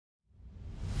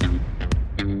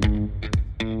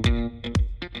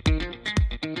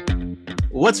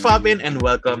What's poppin', and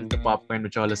welcome to Popcorn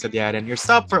with Cholo Sadiaran, your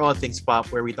stop for all things pop,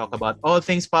 where we talk about all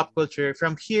things pop culture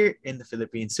from here in the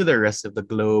Philippines to the rest of the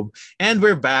globe. And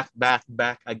we're back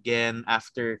again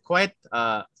after quite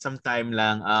some time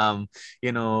lang.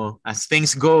 As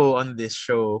things go on this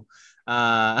show,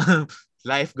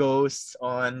 life goes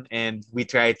on, and we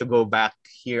try to go back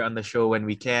here on the show when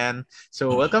we can.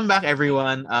 So welcome back,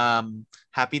 everyone.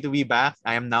 Happy to be back.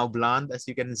 I am now blonde, as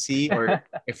you can see, or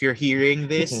if you're hearing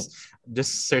this,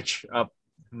 just search up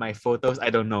my photos. I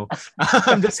don't know.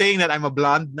 I'm just saying that I'm a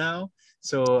blonde now.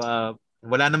 So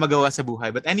wala na magawa sa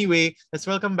buhay. But anyway, let's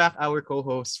welcome back our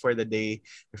co-hosts for the day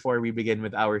before we begin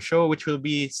with our show, which will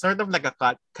be sort of like a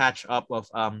catch up of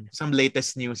some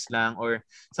latest news lang, or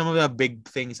some of the big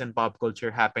things in pop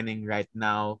culture happening right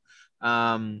now.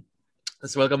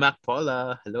 Let's welcome back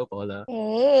Paula. Hello, Paula.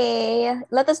 Hey,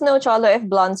 let us know, Cholo, if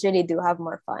blondes really do have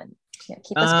more fun. Yeah,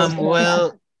 keep us posted.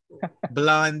 Well,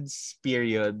 blondes,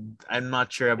 period. I'm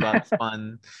not sure about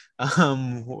fun.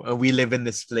 We live in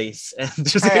this place, and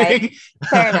just All right.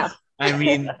 Fair enough. I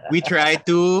mean, we try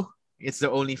to. It's the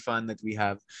only fun that we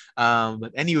have.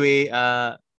 But anyway,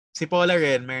 si Paula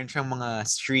rin, meron siyang mga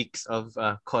streaks of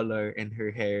color in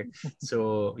her hair.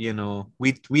 So,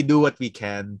 we do what we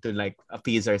can to like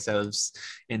appease ourselves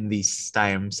in these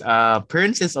times.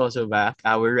 Prince is also back,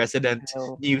 our resident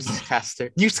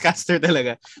newscaster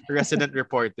talaga, resident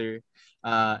reporter.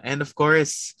 And of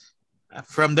course,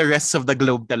 from the rest of the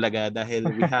globe talaga,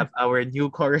 dahil we have our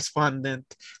new correspondent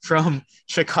from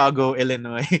Chicago,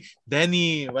 Illinois.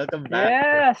 Denny, welcome back.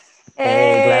 Yes.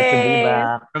 Hey, glad to be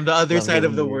back. From the other Love side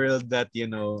of being the here. world that, is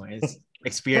the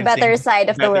experiencing better side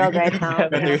of the world right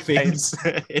now. better Yeah. things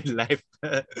in life.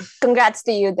 Congrats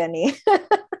to you, Denny.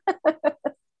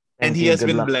 And Thank he you. has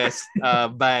Good been luck. blessed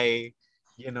by,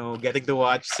 getting to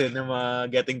watch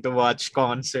cinema, getting to watch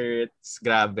concerts.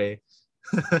 Grabe.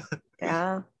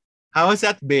 Yeah. How has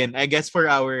that been? I guess for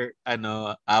for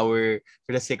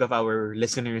the sake of our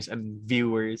listeners and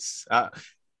viewers,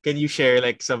 can you share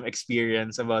like some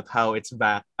experience about how it's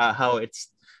back, how it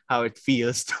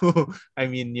feels to,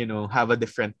 have a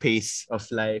different pace of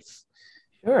life?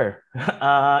 Sure.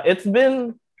 It's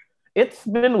been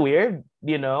weird,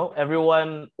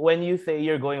 Everyone, when you say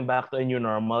you're going back to a new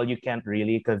normal, you can't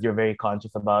really, because you're very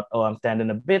conscious about, I'm standing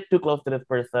a bit too close to this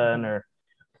person, or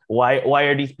why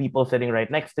are these people sitting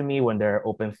right next to me when there are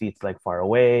open seats like far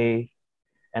away?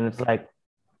 And it's like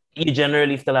you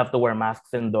generally still have to wear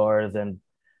masks indoors, and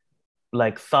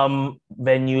like some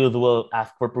venues will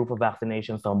ask for proof of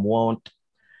vaccination, some won't.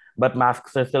 But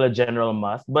masks are still a general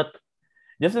must. But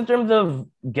just in terms of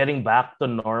getting back to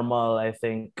normal, I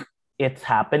think it's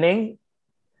happening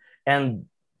and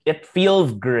it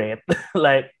feels great.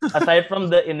 Like, aside from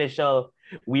the initial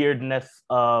weirdness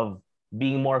of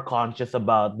being more conscious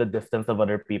about the distance of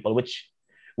other people, which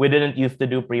we didn't used to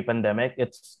do pre-pandemic,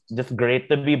 it's just great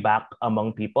to be back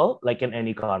among people, like in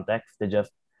any context, to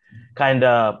just kind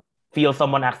of feel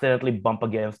someone accidentally bump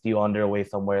against you on their way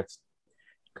somewhere. It's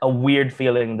a weird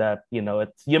feeling that,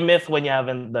 it's you miss when you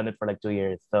haven't done it for like 2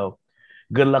 years. So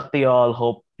good luck to y'all.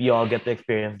 Hope y'all get to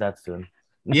experience that soon.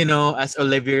 As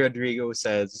Olivia Rodrigo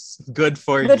says, good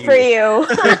for Good you. for you.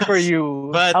 Good for you.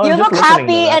 But I was You just look listening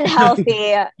to happy that. and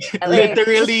healthy. Like,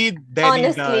 literally, Denny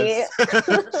honestly.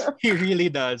 does. He really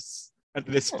does at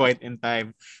this point in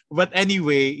time. But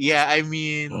anyway, yeah,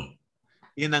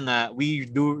 yun na nga, we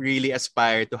do really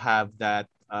aspire to have that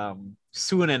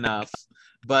soon enough.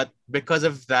 But because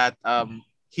of that,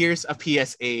 here's a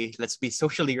PSA. Let's be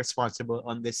socially responsible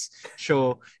on this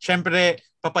show. Syempre,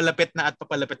 papalapit na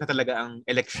talaga ang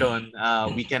eleksyon.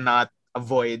 We cannot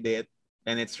avoid it.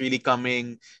 And it's really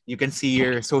coming. You can see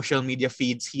your social media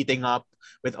feeds heating up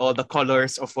with all the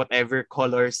colors of whatever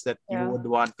colors that you would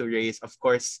want to raise. Of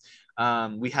course,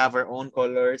 we have our own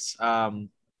colors,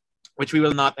 which we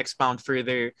will not expound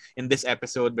further in this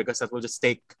episode because that will just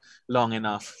take long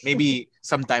enough. Maybe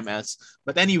sometime else.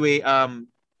 But anyway,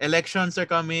 elections are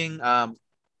coming.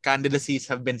 Candidacies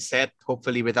have been set,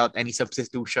 hopefully without any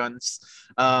substitutions.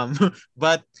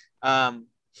 But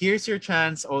here's your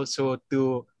chance also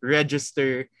to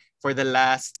register for the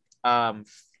last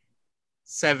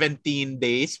 17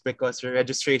 days, because your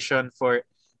registration for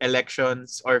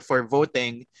elections or for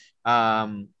voting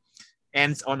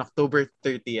ends on October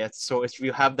 30th. So if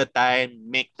you have the time,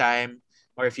 make time.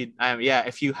 Or if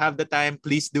you have the time,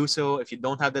 please do so. If you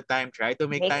don't have the time, try to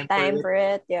make time for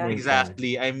it. Yeah.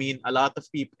 Exactly. I mean, a lot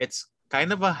of people, it's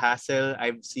kind of a hassle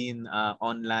I've seen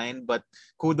online, but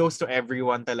kudos to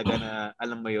everyone talaga na,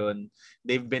 alam mo yun,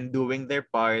 they've been doing their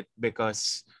part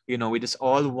because, we just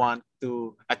all want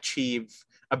to achieve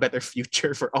a better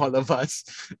future for all of us.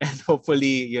 And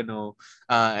hopefully,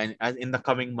 and in the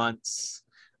coming months,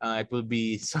 it will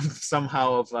be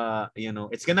somehow of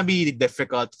it's gonna be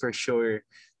difficult for sure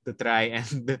to try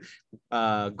and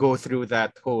go through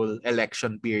that whole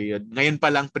election period. Ngayon pa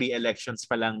lang, pre-elections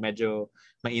pa lang, medyo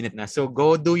mainit na. So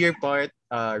go do your part,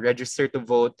 register to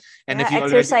vote. And if you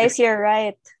exercise your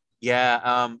right.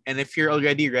 Yeah, and if you're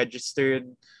already registered,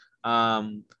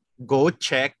 go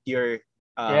check your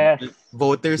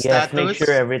voter status. Make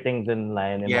sure everything's in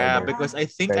line. Yeah, because I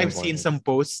think I've seen some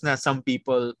posts na some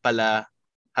people pala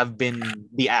have been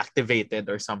deactivated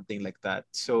or something like that.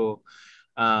 So,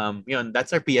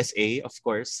 that's our PSA, of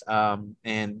course.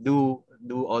 And do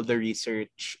all the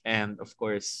research, and of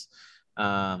course,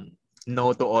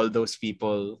 no to all those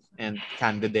people and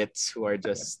candidates who are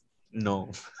just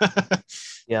no.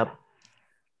 Yep.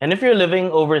 And if you're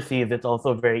living overseas, it's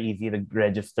also very easy to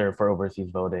register for overseas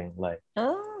voting. Like,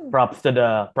 props to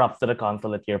the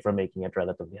consulate here for making it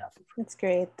relatively hassle-free. That's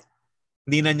great.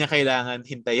 Hindi na niya kailangan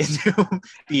hintayin yung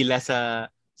pila sa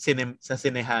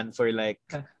sinehan for like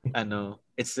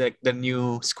it's like the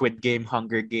new Squid Game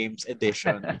Hunger Games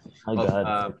edition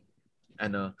of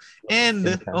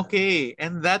and okay,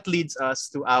 and that leads us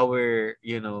to our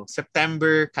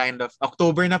September kind of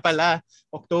October na pala,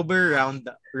 October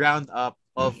round up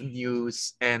of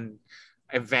news and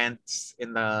events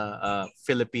in the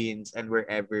Philippines and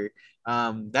wherever.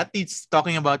 That leads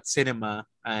talking about cinema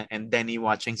and Denny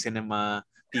watching cinema,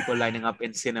 people lining up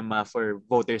in cinema for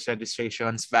voters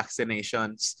registrations,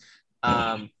 vaccinations.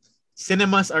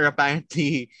 Cinemas are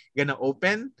apparently gonna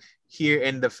open here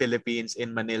in the Philippines,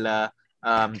 in Manila,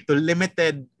 to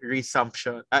limited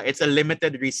resumption. It's a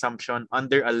limited resumption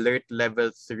under alert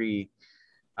level 3.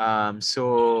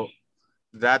 So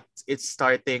that it's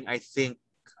starting, I think,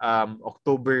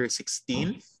 October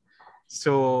 16th.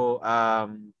 So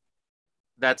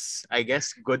that's, I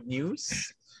guess, good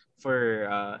news for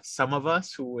some of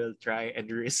us who will try and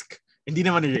risk. Hindi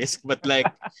naman risk, but like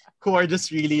who are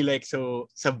just really like so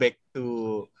sabik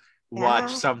to watch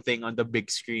something on the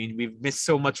big screen. We've missed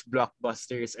so much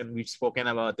blockbusters, and we've spoken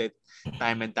about it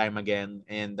time and time again.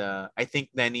 And I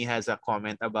think Denny has a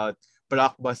comment about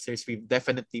blockbusters we've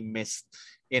definitely missed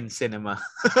in cinema.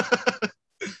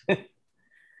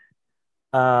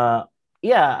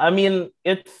 Yeah, I mean,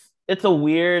 it's a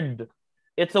weird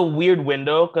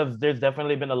window, because there's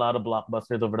definitely been a lot of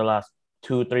blockbusters over the last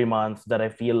 2-3 months that I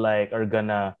feel like are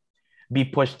gonna be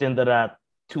pushed into that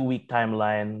 2-week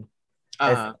timeline.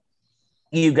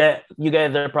 You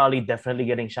guys are probably definitely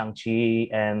getting Shang-Chi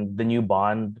and the new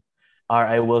Bond are,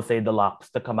 I will say, the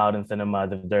locks to come out in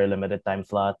cinemas if they're limited time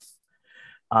slots.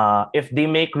 If they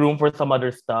make room for some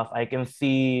other stuff, I can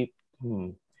see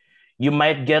you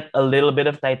might get a little bit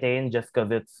of Titan just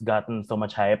because it's gotten so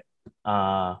much hype.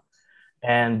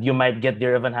 And you might get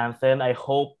Dear Evan Hansen. I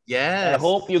hope you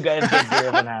guys get Dear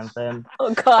Evan Hansen.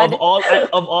 Oh God!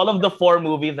 Of all of the 4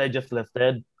 movies I just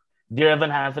listed, Dear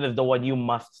Evan Hansen is the one you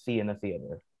must see in a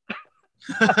theater.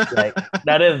 Like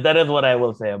that is what I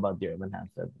will say about Dear Evan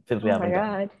Hansen, since we haven't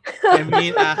done it. I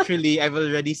mean, actually, I've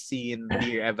already seen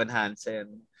Dear Evan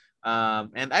Hansen,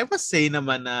 and I was saying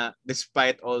naman na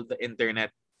despite all the internet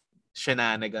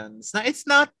shenanigans, it's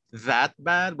not that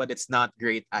bad, but it's not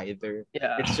great either.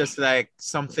 Yeah. It's just like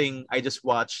something I just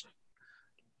watched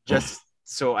just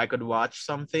so I could watch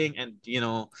something, and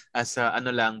as a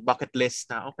bucket list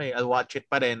na, okay, I'll watch it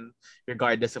pa rin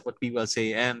regardless of what people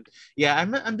say. And yeah,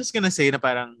 I'm just gonna say na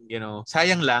parang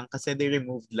sayang lang kasi they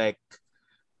removed like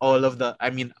all of the,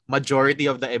 majority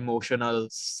of the emotional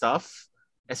stuff,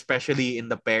 especially in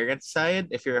the parent side,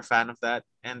 if you're a fan of that.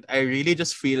 And I really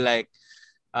just feel like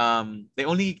they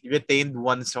only retained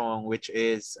one song, which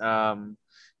is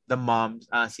the mom,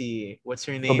 what's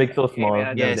her name? So Big So Small.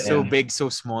 Yeah, So Big So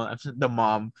Small. The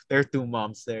mom. There are 2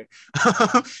 moms there.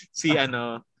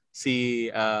 Julianne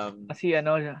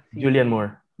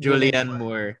Moore. Julianne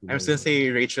Moore. I was gonna say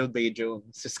Rachel Bay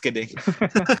Jones. Just kidding.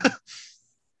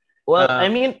 Well, I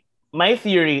mean, my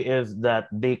theory is that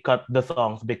they cut the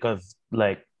songs because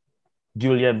like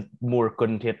Julianne Moore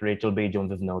couldn't hit Rachel Bay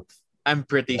Jones's notes. I'm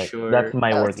pretty sure. That's my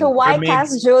working. So why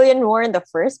cast Julianne Moore in the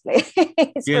first place?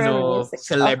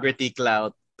 Celebrity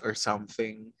clout or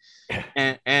something.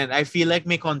 And I feel like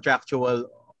may contractual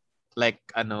like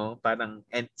parang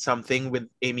and something with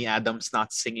Amy Adams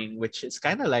not singing, which is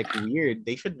kind of like weird.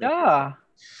 They should Yeah.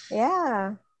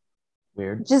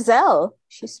 Weird. Giselle,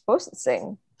 she's supposed to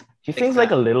sing. She sings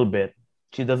like a little bit.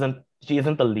 She isn't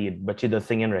the lead, but she does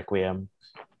sing in Requiem.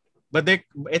 But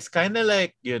it's kind of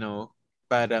like,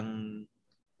 parang,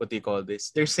 what do you call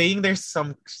this? They're saying there's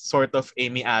some sort of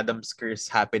Amy Adams curse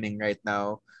happening right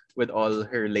now with all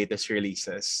her latest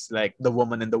releases, like The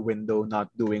Woman in the Window not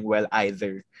doing well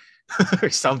either, or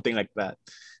something like that.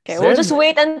 Okay, So, we'll just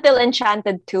wait until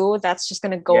Enchanted 2. That's just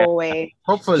gonna go Yeah. away. She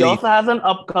hopefully, also has an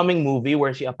upcoming movie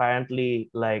where she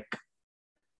apparently like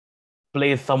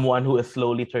plays someone who is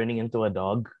slowly turning into a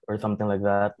dog or something like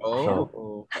that. So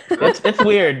oh, it's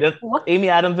weird. What? Amy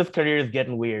Adams' career is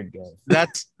getting weird, guys.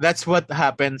 that's what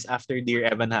happens after Dear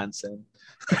Evan Hansen.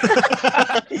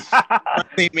 What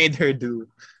they made her do.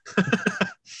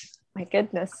 My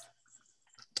goodness.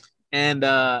 And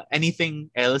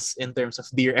anything else in terms of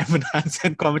Dear Evan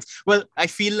Hansen comments? Well, I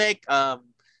feel like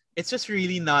it's just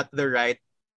really not the right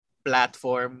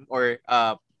platform or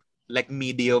like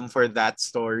medium for that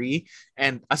story.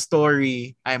 And a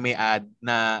story, I may add,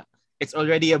 na it's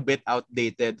already a bit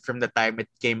outdated from the time it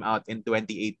came out in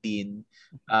 2018.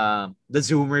 The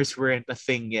Zoomers weren't a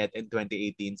thing yet in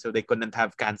 2018, so they couldn't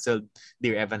have canceled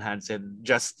Dear Evan Hansen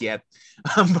just yet.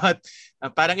 But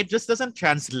parang it just doesn't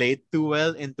translate too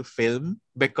well into film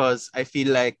because I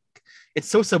feel like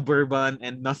it's so suburban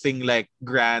and nothing like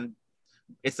grand.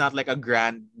 It's not like a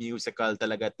grand musical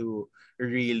talaga to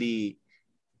really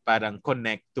parang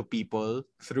connect to people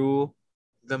through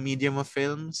the medium of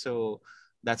film. So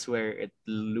that's where it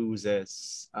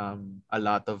loses a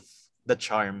lot of the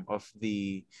charm of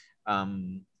the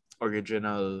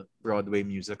original Broadway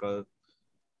musical.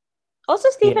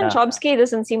 Also, Stephen Yeah. Chbosky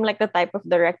doesn't seem like the type of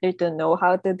director to know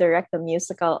how to direct a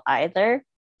musical either.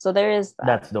 So there is that.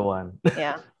 That's the one.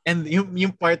 Yeah. And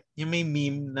yung part, yung may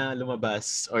meme na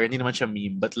lumabas, or hindi naman siya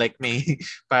meme, but like may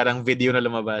parang video na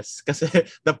lumabas. Kasi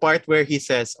the part where he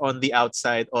says, on the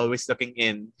outside, always looking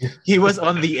in, he was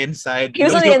on the inside. He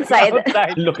was on the inside.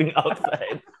 Looking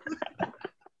outside.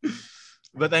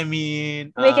 But I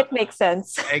mean, Make it make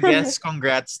sense. I guess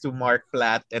congrats to Mark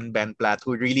Platt and Ben Platt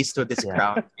who really stood his Yeah.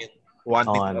 ground in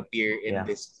wanting to On. appear in Yeah.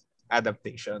 this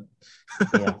adaptation.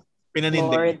 Yeah.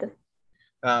 Pinanindig. Lord.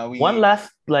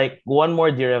 One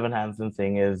more Dear Evan Hansen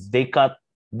thing is they cut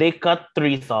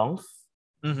 3 songs,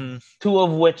 Mhm. 2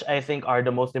 of which I think are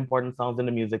the most important songs in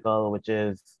the musical, which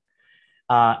is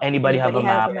Anybody Have a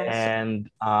Map and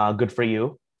Good for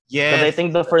You. Because I Yes.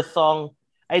 think the first song,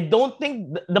 I don't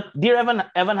think the Dear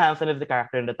Evan Hansen is the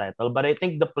character in the title, but I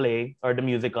think the play or the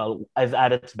musical is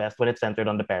at its best when it's centered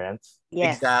on the parents.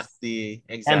 Yes. Exactly.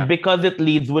 And because it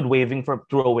leads with waving from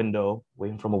a window,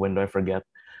 I forget.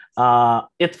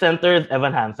 It centers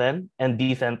Evan Hansen and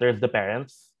decenters the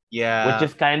parents, Yeah.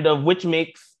 which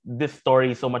makes this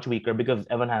story so much weaker because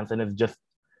Evan Hansen is just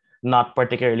not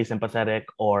particularly sympathetic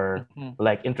or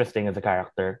like interesting as a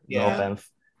character. No Yeah. offense.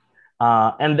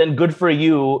 And then Good for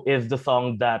You is the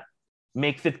song that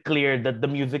makes it clear that the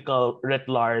musical writ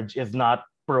large is not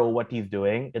pro what he's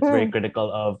doing. It's very critical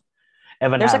of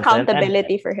Evan There's Hansen.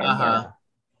 accountability for him. Uh-huh.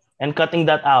 And cutting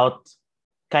that out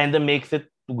kind of makes it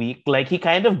weak. Like he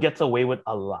kind of gets away with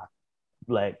a lot.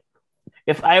 Like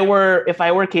if I were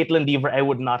Caitlin Dever, I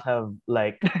would not have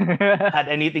like had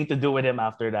anything to do with him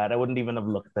after that. I wouldn't even have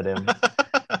looked at him.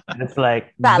 It's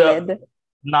like Valid.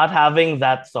 not having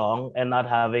that song and not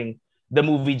having the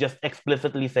movie just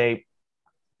explicitly say,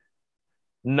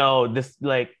 no, this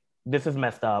is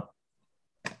messed up,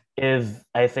 is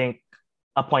I think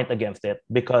a point against it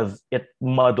because it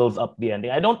muddles up the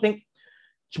ending. I don't think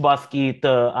Chbosky,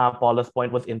 to Paula's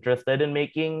point, was interested in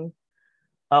making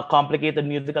a complicated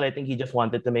musical. I think he just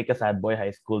wanted to make a sad boy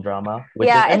high school drama.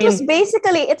 Yeah, it was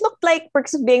basically, it looked like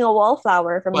Perks of Being a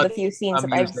Wallflower from the few scenes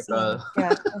that I've seen. musical.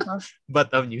 Yeah. But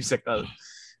a musical.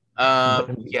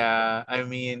 Yeah, I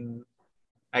mean,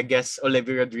 I guess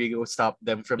Olivia Rodrigo stopped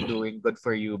them from doing Good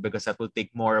for You because that will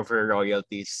take more of her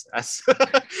royalties as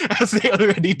as they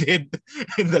already did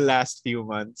in the last few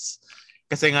months.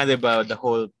 Kasi nga, diba, the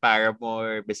whole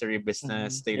Paramore, Misery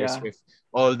Business, Taylor Swift,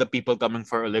 all the people coming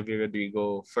for Olivia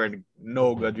Rodrigo for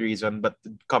no good reason but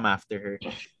come after her.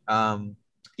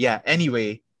 Yeah,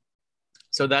 anyway,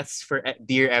 so that's for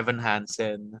Dear Evan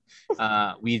Hansen.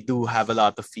 We do have a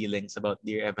lot of feelings about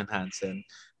Dear Evan Hansen.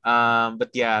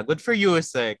 But yeah, Good for You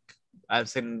is like, I've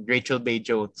seen Rachel Bay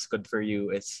Jones, Good for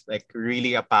You is like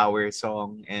really a power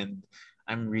song, and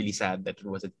I'm really sad that it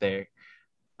wasn't there.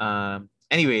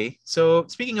 Anyway, so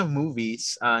speaking of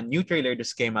movies, a new trailer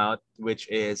just came out,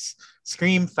 which is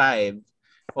Scream 5,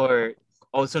 or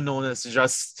also known as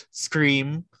just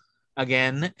Scream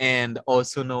again, and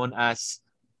also known as,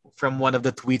 from one of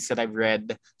the tweets that I've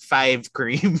read, 5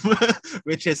 Cream,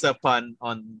 which is a pun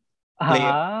on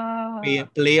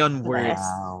play on words.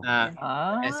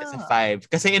 Wow. S is a 5.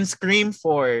 Kasi in Scream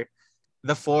 4,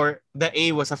 the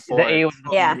A was a 4. The A was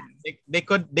Yeah.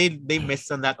 They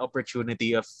missed on that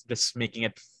opportunity of just making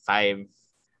it 5.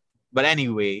 But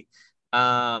anyway,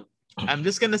 I'm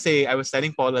just gonna say I was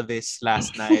telling Paula this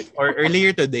last night or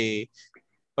earlier today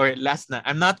or last night.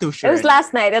 I'm not too It sure. was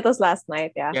last night. It was last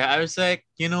night. Yeah. Yeah, I was like,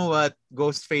 you know what?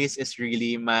 Ghostface is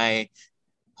really my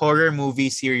horror movie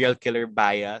serial killer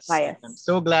bias. And I'm Bias.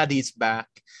 so glad he's back.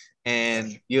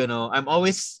 And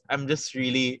I'm just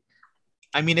really,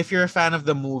 I mean, if you're a fan of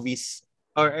the movies,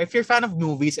 or if you're a fan of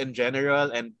movies in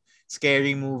general and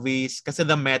scary movies, kasi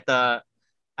the meta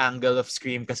angle of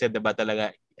Scream kasi diba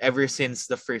talaga, ever since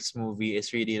the first movie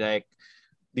is really like,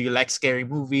 do you like scary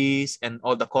movies and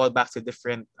all the callbacks to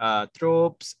different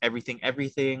tropes, everything.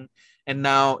 And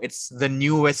now it's the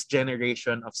newest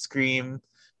generation of Scream.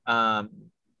 Um,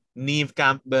 Neve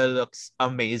Campbell looks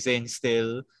amazing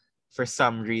still for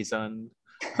some reason.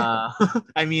 Uh,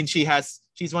 I mean,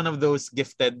 she's one of those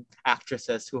gifted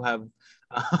actresses who have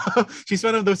she's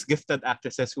one of those gifted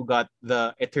actresses who got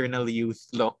the eternal youth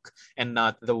look and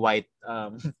not the white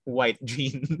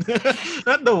gene,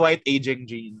 not the white aging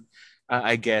gene,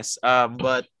 I guess.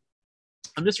 But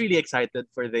I'm just really excited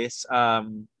for this.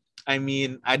 I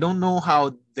mean, I don't know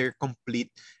how they're complete.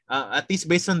 At least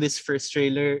based on this first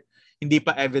trailer, hindi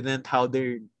pa evident how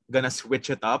they're gonna switch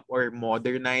it up or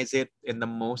modernize it in the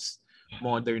most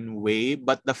modern way.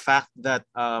 But the fact that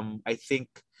I think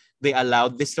they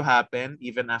allowed this to happen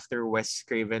even after Wes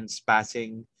Craven's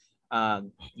passing,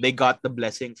 they got the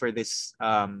blessing for this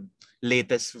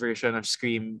latest version of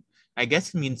Scream. I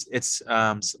guess it means it's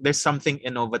there's something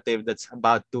innovative that's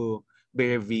about to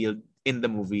be revealed in the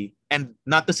movie. And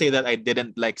not to say that I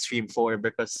didn't like Scream 4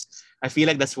 because I feel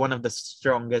like that's one of the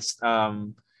strongest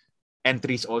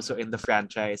entries also in the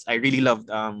franchise. I really loved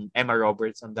Emma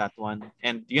Roberts on that one.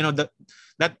 And you know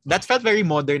that felt very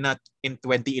modern not in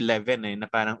 2011 na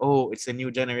parang it's a new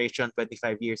generation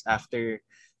 25 years after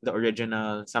the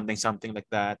original something like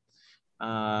that.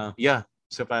 Yeah.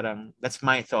 So parang that's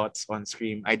my thoughts on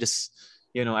Scream. I just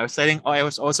I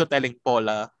was also telling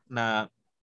Paula na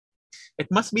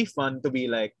it must be fun to be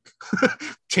like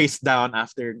chased down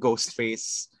after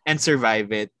Ghostface and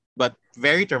survive it, but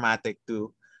very traumatic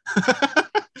too. I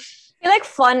feel like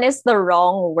fun is the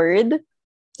wrong word.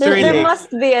 There Thrilling.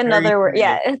 must be another word.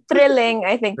 Thrilling. Yeah, thrilling,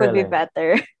 I think, would be Thrilling.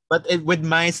 better. But with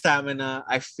my stamina,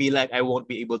 I feel like I won't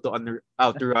be able to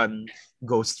outrun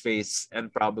Ghostface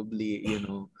and probably,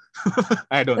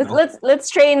 I don't know. Let's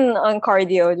train on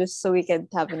cardio just so we can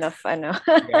have enough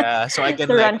Yeah, so I can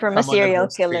to like run from a come on serial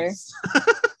killer. Ghostface.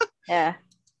 Yeah.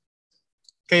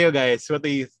 Kayo guys,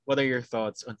 what are your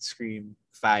thoughts on Scream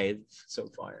 5 so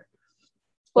far?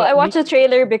 Well, I watched the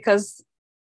trailer because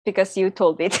you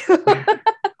told me to.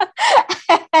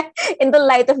 In the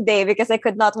light of day, because I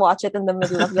could not watch it in the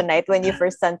middle of the night when you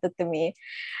first sent it to me.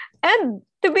 And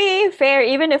to be fair,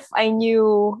 even if I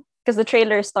knew, because the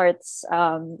trailer starts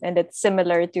and it's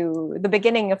similar to the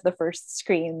beginning of the first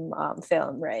Scream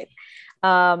film, right?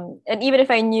 And even if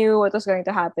I knew what was going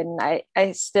to happen,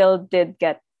 I still did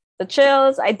get the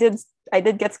chills. I did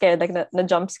get scared, like the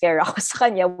jump scare ako sa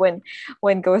kanya when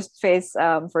Ghostface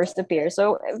first appears.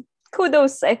 So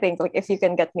kudos, I think, like if you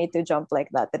can get me to jump like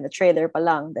that in the trailer pa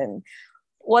lang, then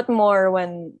what more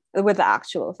when with the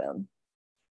actual film?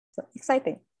 So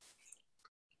exciting.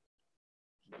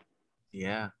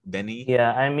 Yeah, Benny.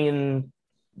 Yeah, I mean,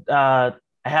 I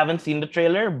haven't seen the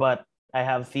trailer, but I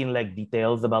have seen like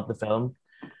details about the film.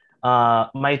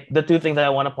 The two things that I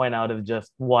want to point out is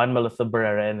just one, Melissa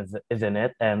Barrera is in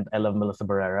it, and I love Melissa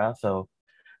Barrera, so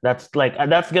that's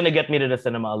gonna get me to the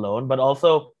cinema alone. But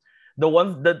also,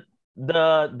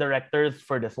 the directors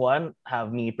for this one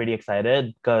have me pretty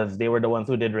excited because they were the ones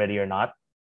who did Ready or Not.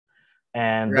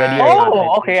 And Right. Ready or Not.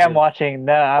 Oh, okay, I'm watching.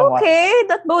 Okay,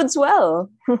 that bodes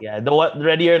well. Yeah,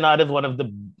 Ready or Not is one of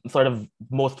the sort of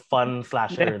most fun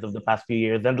slashers of the past few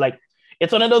years, and like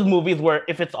it's one of those movies where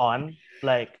if it's on,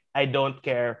 like I don't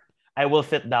care, I will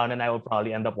sit down and I will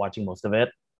probably end up watching most of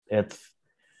it. It's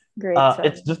Great.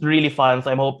 it's just really fun.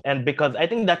 So and because I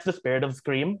think that's the spirit of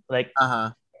Scream, like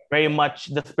very much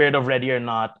the spirit of Ready or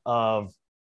Not, of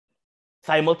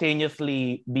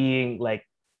simultaneously being like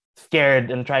scared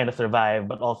and trying to survive,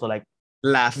 but also like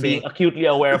laughing, being acutely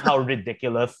aware of how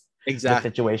ridiculous exactly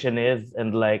the situation is,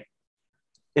 and like,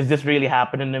 is this really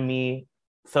happening to me?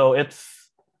 So it's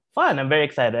fun. I'm very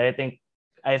excited.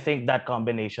 I think that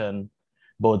combination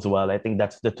bodes well. I think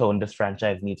that's the tone this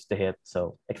franchise needs to hit.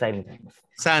 So exciting things.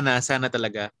 Sana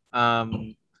talaga.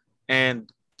 And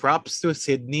props to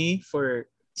Sydney for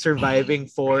surviving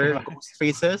 4 ghost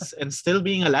faces and still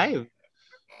being alive.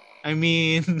 I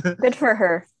mean, good for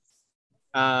her.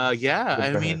 Yeah,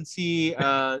 I mean, see,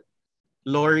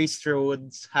 Laurie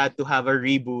Strode had to have a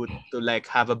reboot to like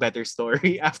have a better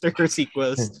story after her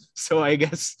sequels. So I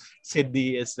guess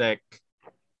Sydney is like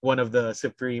one of the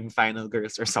Supreme final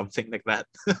girls or something like that.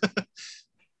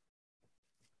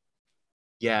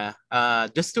 Yeah.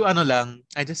 Just to ano lang,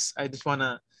 I just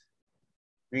wanna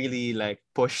really like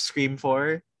push Scream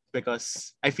 4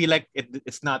 because I feel like it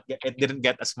didn't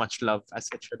get as much love as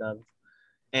it should have.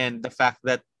 And the fact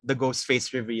that the ghost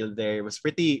face reveal there was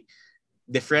pretty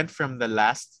different from the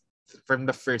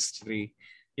first three.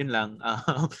 Yun lang.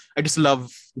 I just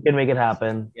love You can make it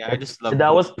happen. I just love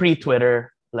That was Ghost.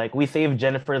 pre-Twitter. Like we saved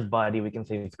Jennifer's body, we can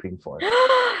save Scream 4.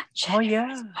 Jennifer's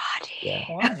yeah. body. Yeah.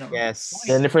 Oh, no. Yes.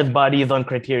 Jennifer's body is on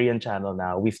Criterion Channel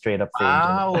now. We straight up saved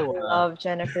Jennifer. Wow. I love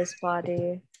Jennifer's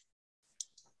body.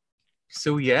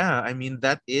 So yeah, I mean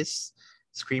that is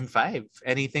Scream 5.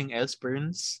 Anything else,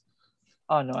 Burns?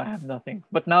 Oh no, I have nothing.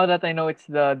 But now that I know it's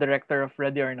the director of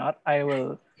Ready or Not, I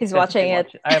will. He's definitely watching it.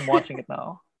 watch I am watching it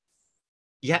now.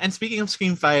 Yeah, and speaking of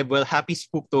Scream 5, well, happy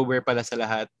Spooktober pala sa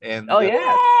lahat. And Oh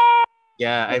yeah.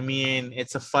 yeah, I mean,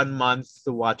 it's a fun month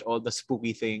to watch all the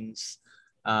spooky things.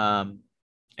 And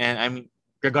I mean,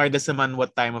 regardless naman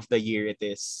what time of the year it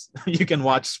is, you can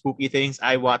watch spooky things.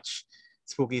 I watch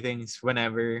spooky things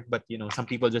whenever, but you know, some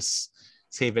people just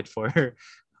save it for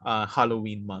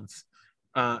Halloween month.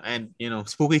 And you know,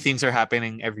 spooky things are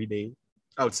happening every day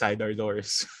outside our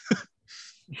doors.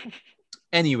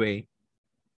 Anyway,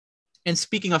 and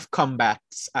speaking of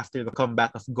comebacks, after the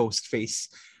comeback of Ghostface,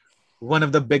 one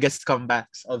of the biggest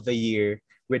comebacks of the year,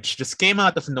 which just came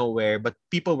out of nowhere, but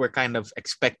people were kind of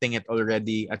expecting it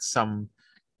already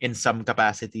in some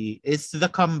capacity, is the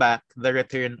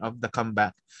return of the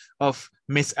comeback of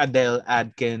Miss Adele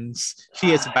Adkins.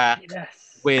 She is back Yes.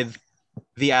 with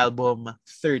the album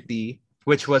 30,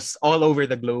 which was all over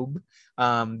the globe.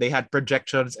 They had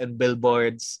projections and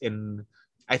billboards in,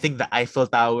 I think, the Eiffel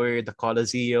Tower, the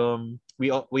Colosseum.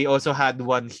 We also had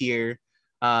one here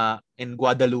in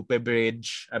Guadalupe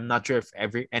Bridge. I'm not sure if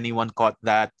anyone caught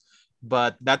that,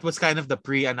 but that was kind of the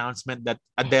pre-announcement that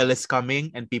Adele is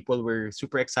coming, and people were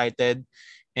super excited.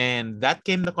 And that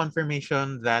came the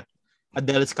confirmation that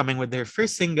Adele is coming with her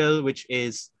first single, which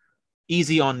is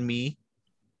Easy on Me,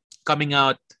 coming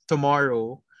out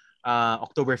tomorrow,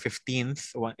 October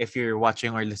 15th, if you're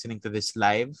watching or listening to this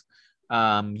live,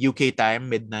 UK time,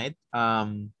 midnight.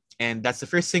 And that's the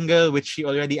first single, which she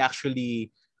already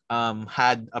actually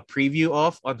had a preview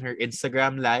of on her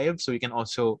Instagram live. So you can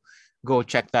also go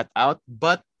check that out.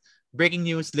 But breaking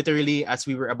news, literally, as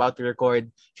we were about to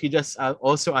record, she just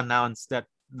also announced that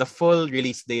the full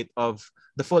release date of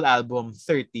the full album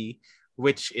 30,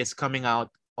 which is coming out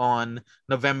on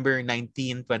November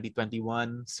 19,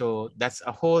 2021. So that's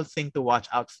a whole thing to watch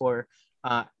out for.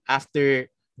 After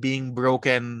being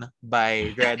broken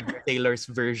by Red Taylor's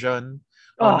version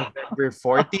on November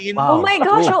 14. Wow. Oh my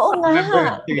gosh, oo November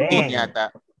nga. 13 Dang. yata.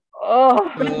 Oh,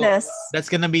 So, goodness. That's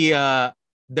gonna be a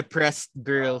depressed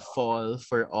girl fall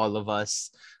for all of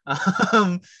us.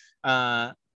 Um,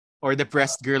 or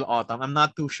depressed girl autumn. I'm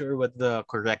not too sure what the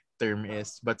correct term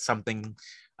is, but something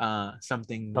like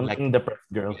Something depressed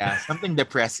girl. yeah, something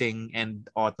depressing and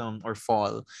autumn or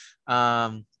fall.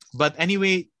 But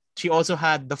anyway, she also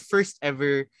had the first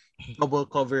ever double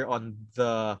cover on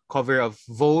the cover of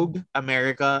Vogue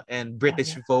America and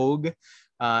British Vogue.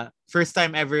 First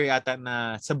time ever yata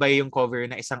na sabay yung cover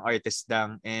na isang artist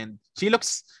lang, and she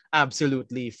looks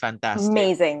absolutely fantastic.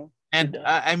 Amazing. And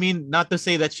I mean, not to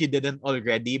say that she didn't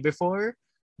already before,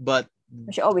 but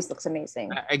She always looks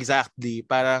amazing. exactly,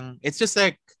 parang it's just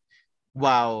like,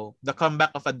 wow, the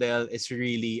comeback of Adele is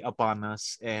really upon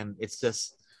us, and it's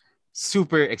just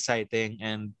super exciting,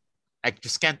 and I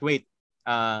just can't wait.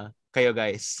 Kayo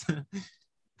guys.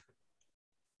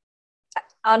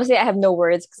 Honestly, I have no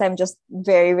words because I'm just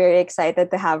very, very excited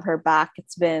to have her back.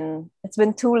 It's been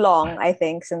too long, I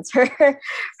think, since her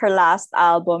last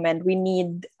album, and we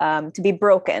need to be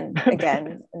broken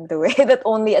again in the way that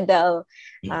only Adele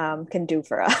can do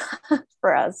for us.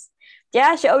 For us.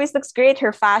 Yeah, she always looks great.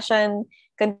 Her fashion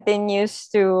continues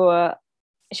to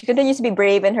she continues to be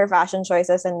brave in her fashion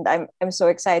choices, and I'm so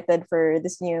excited for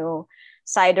this new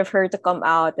side of her to come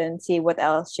out and see what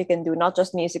else she can do, not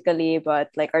just musically but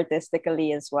like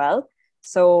artistically as well.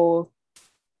 So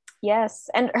yes,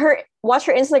 and watch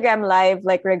her Instagram live,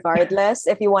 like regardless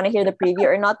if you want to hear the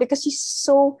preview or not, because she's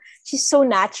so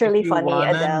naturally If you funny.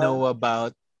 wanna Adele. know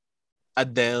about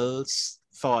Adele's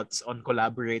thoughts on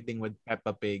collaborating with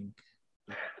Peppa Pig,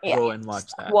 Yeah. go and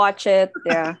watch that. Watch it.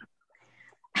 Yeah.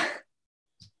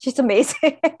 She's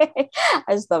amazing.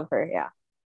 I just love her. Yeah.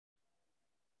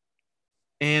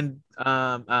 And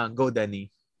go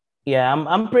Danny. Yeah,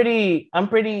 I'm pretty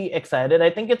excited. I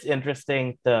think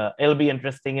it'll be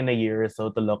interesting in a year or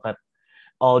so to look at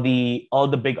all the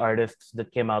big artists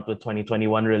that came out with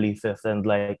 2021 releases, and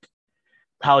like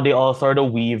how they all sort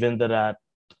of weave into that.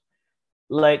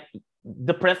 Like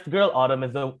depressed girl autumn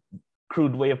is a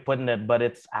crude way of putting it, but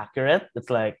it's accurate. It's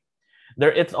like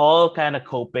it's all kind of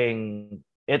coping.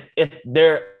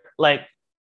 They're like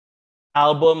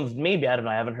albums, maybe, I don't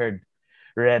know, I haven't heard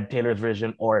read Taylor's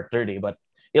version or 30, but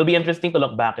it'll be interesting to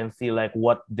look back and see like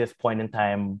what this point in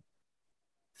time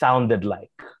sounded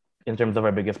like in terms of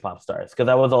our biggest pop stars. Because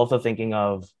I was also thinking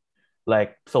of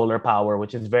like Solar Power,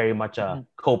 which is very much a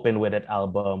coping with it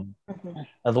album,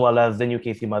 as well as the new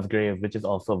Casey Musgraves, which is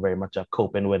also very much a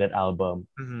coping with it album.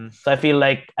 So I feel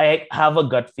like I have a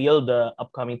gut feel the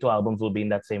upcoming two albums will be in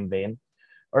that same vein.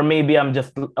 Or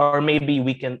maybe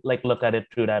we can like look at it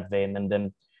through that vein and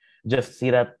then just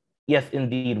see that yes,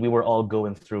 indeed, we were all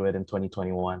going through it in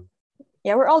 2021.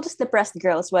 Yeah, we're all just depressed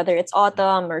girls, whether it's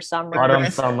autumn or summer. Autumn,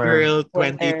 Depressed summer. Girl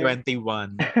Winter.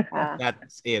 2021. Ah.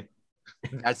 That's it.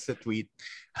 That's the tweet.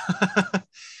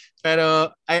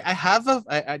 Pero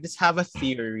I just have a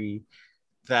theory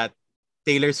that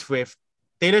Taylor Swift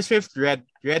read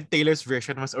Taylor's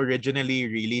version was originally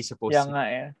really supposed Yeah to nga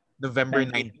eh. November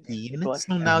 19. 19.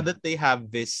 So now that they have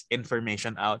this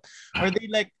information out, are they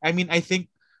like, I mean, I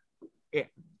think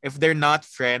if they're not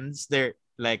friends, they're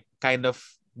like kind of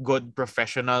good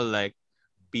professional, like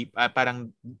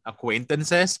parang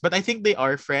acquaintances, but I think they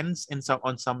are friends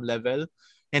on some level.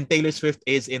 And Taylor Swift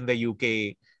is in the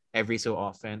UK every so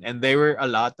often, and there were a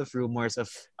lot of rumors of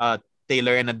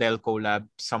Taylor and Adele collab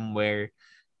somewhere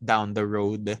down the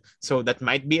road. So that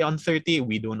might be on 30.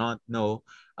 We do not know.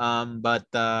 But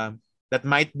that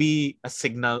might be a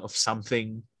signal of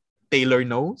something Taylor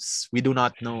knows. We do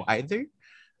not know either.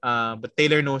 But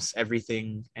Taylor knows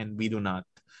everything and we do not.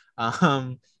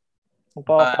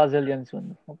 Magpapapuzzle yan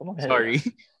soon. Sorry.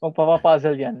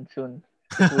 Magpapapuzzle yan soon.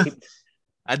 Wait.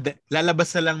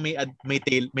 Lalabas na lang may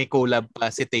collab pa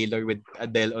si Taylor with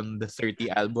Adele on the 30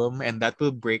 album, and that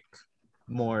will break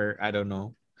more, I don't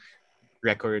know,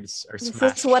 records or smash.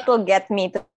 This is what will get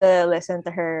me to listen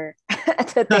to her,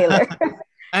 to Taylor.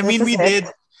 I mean, we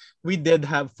did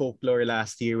have Folklore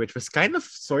last year, which was kind of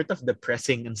sort of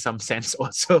depressing in some sense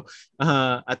also,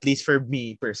 at least for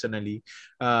me personally.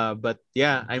 But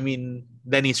yeah, I mean,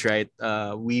 Denny's right.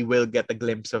 We will get a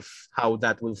glimpse of how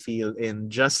that will feel in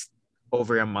just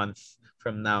over a month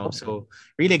from now. So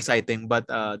really exciting.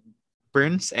 But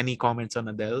Burns, any comments on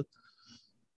Adele?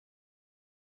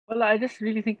 Well, I just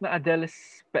really think that Adele is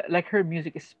like her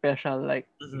music is special. Like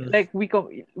like we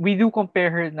do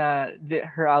compare her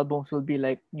her albums will be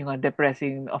like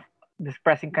depressing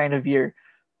kind of year,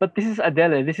 but this is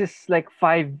Adele. This is like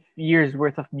 5 years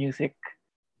worth of music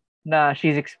na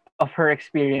of her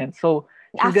experience. So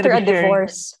After a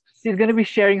divorce, she's gonna be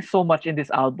sharing so much in this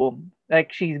album.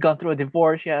 Like she's gone through a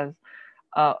divorce. She has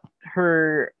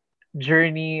her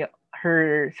journey,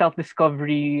 her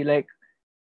self-discovery, like,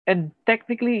 and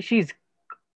technically she's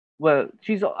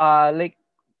like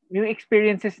new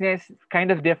experiences niya is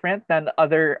kind of different than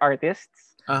other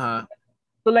artists. So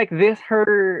like this,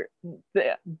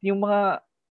 yung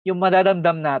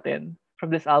madadamdam natin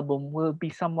from this album will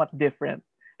be somewhat different,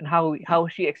 and how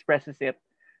she expresses it.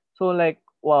 So like,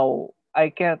 wow,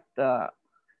 I can't.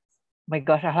 My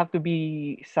gosh, I have to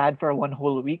be sad for 1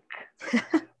 whole week.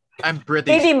 I'm British.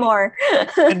 maybe more.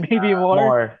 And maybe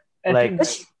more. And like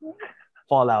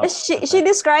fallout. She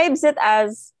describes it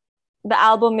as the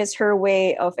album is her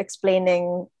way of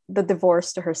explaining the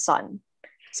divorce to her son.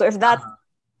 So if that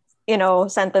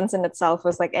sentence in itself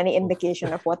was like any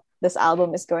indication of what this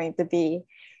album is going to be,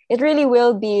 it really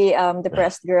will be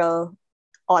Depressed Girl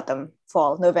autumn,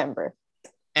 fall, November.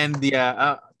 And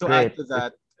yeah, to add to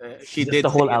that, she just did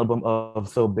the whole say- album of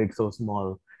So Big, So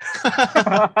Small.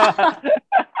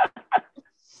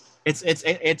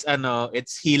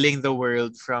 It's healing the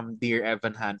world from Dear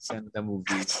Evan Hansen, the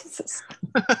movie. Jesus.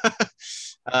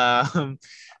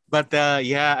 But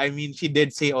yeah, I mean, she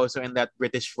did say also in that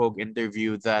British Vogue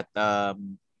interview that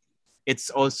it's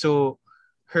also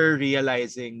her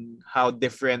realizing how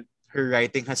different her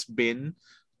writing has been,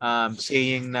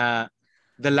 saying na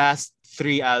the last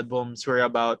 3 albums were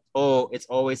about, it's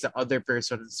always the other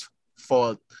person's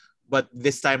fault. But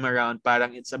this time around,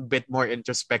 parang it's a bit more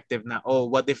introspective na,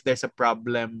 what if there's a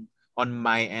problem on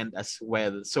my end as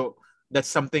well? So that's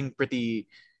something pretty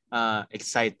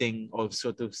exciting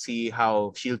also to see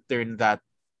how she'll turn that.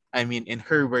 I mean, in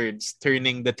her words,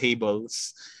 turning the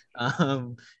tables,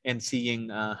 and seeing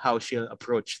how she'll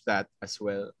approach that as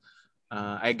well.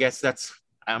 I guess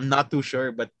I'm not too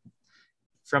sure, but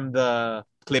from the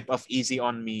clip of Easy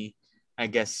on Me, I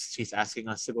guess she's asking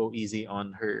us to go easy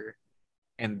on her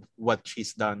and what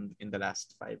she's done in the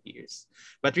last 5 years.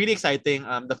 But really exciting.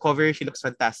 The cover, she looks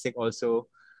fantastic also.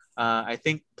 I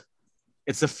think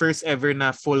it's the first ever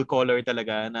na full color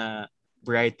talaga, na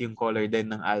bright yung color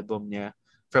din ng album niya.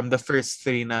 From the first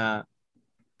three na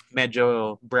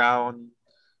medyo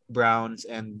browns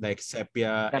and like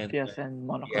Sepias and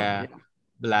monochrome. Yeah,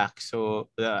 black. So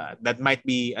that might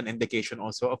be an indication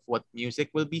also of what music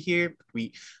will be here.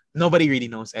 Nobody really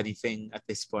knows anything at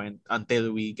this point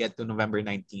until we get to November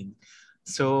 19.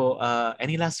 So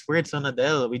any last words on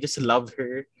Adele? We just love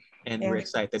her and we're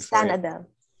excited for it. Adele.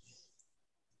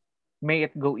 May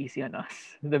it go easy on us,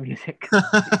 the music.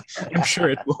 I'm sure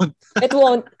it won't. It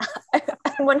won't.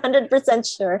 I'm 100%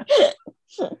 sure.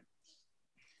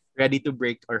 Ready to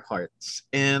break our hearts.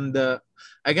 And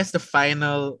I guess the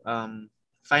final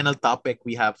topic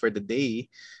we have for the day,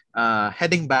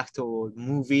 heading back to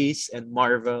movies and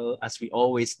Marvel as we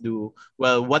always do.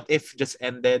 Well, What If just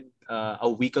ended a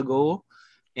week ago,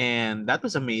 and that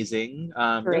was amazing.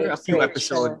 There were a few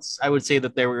episodes. Show. I would say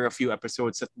that there were a few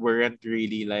episodes that weren't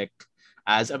really like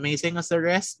as amazing as the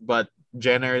rest, but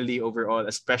generally overall,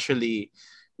 especially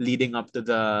leading up to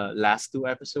the last two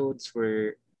episodes,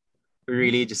 were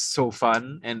really just so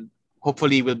fun, and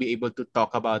hopefully we'll be able to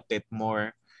talk about it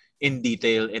more in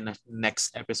detail in the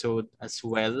next episode as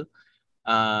well.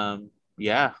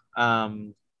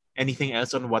 Anything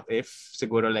else on What If?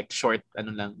 Siguro like short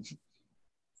ano lang.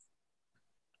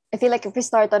 I feel like if we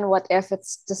start on What If,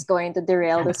 it's just going to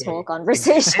derail this whole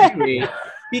conversation. Anyway,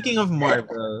 speaking of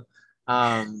Marvel,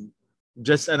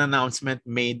 just an announcement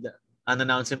made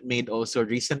also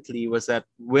recently was that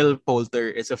Will Poulter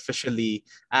is officially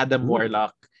Adam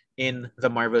Warlock in the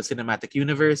Marvel Cinematic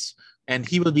Universe, and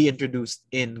he will be introduced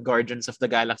in Guardians of the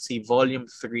Galaxy Volume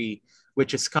 3,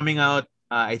 which is coming out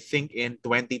I think in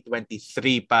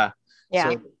 2023 pa.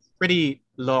 Yeah. So pretty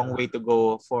long way to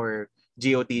go for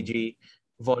GOTG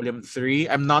Volume 3.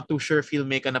 I'm not too sure if he'll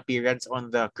make an appearance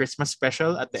on the Christmas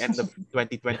special at the end of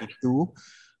 2022.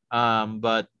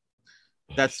 But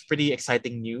that's pretty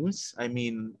exciting news. I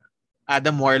mean,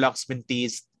 Adam Warlock's been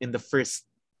teased in the first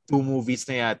two movies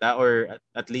na yata, or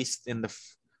at least in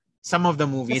some of the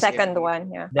movies. The second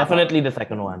one, yeah. Definitely the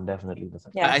second one.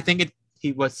 Yeah. I think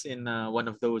he was in one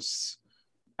of those.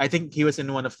 I think he was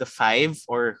in one of the 5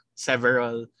 or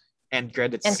several end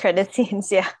credits. End credit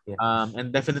scenes, yeah.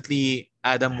 And definitely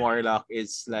Adam Warlock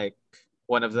is like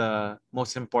one of the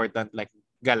most important like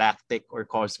galactic or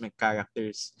cosmic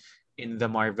characters in the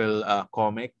Marvel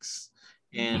comics.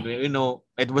 And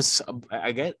it was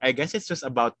I guess it's just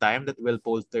about time that Will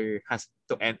Poulter has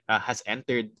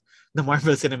entered the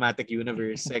Marvel Cinematic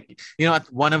Universe. Like, at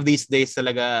one of these days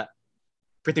talaga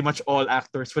pretty much all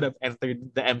actors would have entered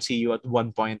the MCU at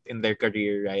one point in their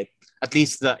career, right? At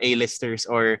least the A-listers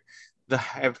or the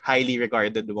highly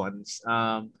regarded ones.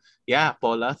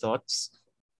 Paula, thoughts?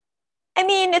 I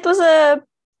mean, it was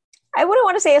I wouldn't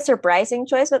want to say a surprising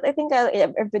choice, but I think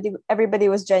everybody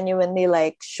was genuinely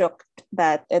like shocked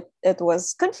that it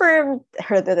was confirmed,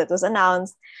 heard that it was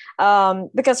announced.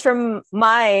 Because from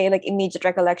my like immediate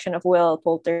recollection of Will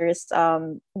Poulter's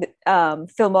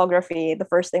filmography, the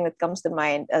first thing that comes to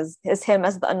mind is him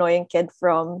as the annoying kid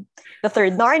from the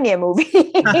third Narnia movie.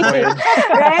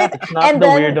 Right? It's not and the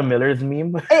We're the Millers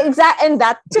meme. Exactly, and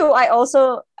that too. I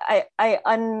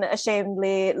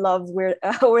unashamedly love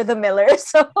We're the Millers.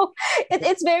 So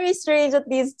it's very strange that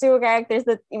these two characters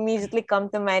that immediately come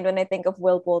to mind when I think of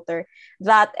Will Poulter,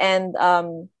 that and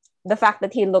the fact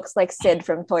that he looks like Sid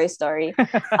from Toy Story.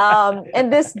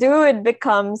 And this dude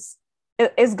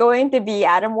is going to be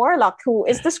Adam Warlock, who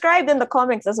is described in the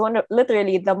comics as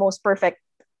literally the most perfect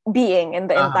being in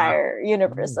the entire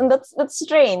universe. And that's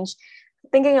strange.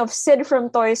 Thinking of Sid from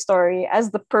Toy Story as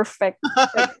the perfect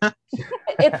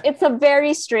it's a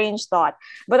very strange thought,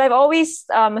 but I've always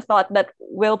thought that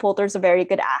Will Poulter's a very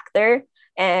good actor,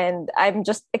 and I'm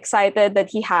just excited that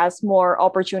he has more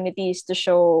opportunities to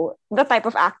show the type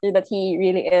of actor that he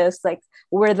really is, like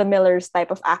We're the Millers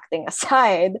type of acting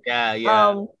aside.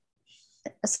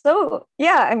 So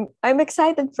I'm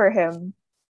excited for him.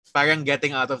 Parang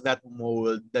getting out of that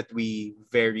mold that we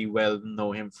very well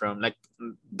know him from. Like,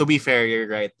 to be fair, you're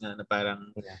right. Na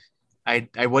parang,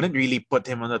 I wouldn't really put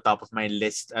him on the top of my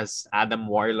list as Adam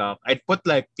Warlock. I'd put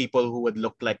like people who would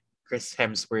look like Chris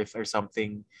Hemsworth or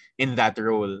something in that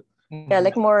role. Yeah,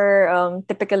 like more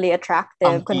typically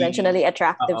attractive, conventionally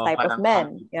attractive type of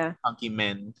men. Hunky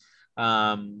men.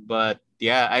 But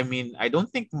yeah, I mean, I don't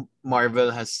think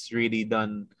Marvel has really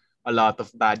done a lot of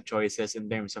bad choices in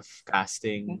terms of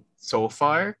casting so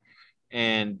far,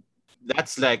 and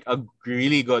that's like a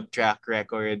really good track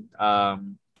record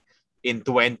in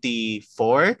 25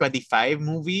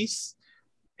 movies.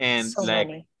 and So like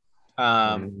many.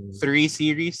 3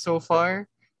 series so far,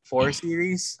 4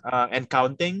 series, and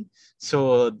counting.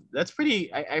 So that's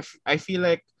pretty. I feel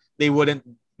like they wouldn't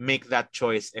make that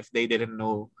choice if they didn't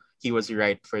know he was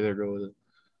right for the role.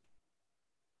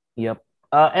 Yep.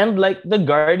 And like the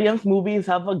Guardians movies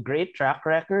have a great track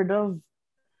record of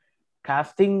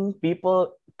casting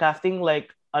like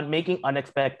making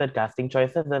unexpected casting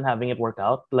choices and having it work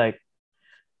out. Like,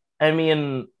 I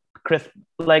mean, Chris,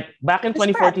 like back in Chris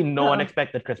 2014, Pratt. no one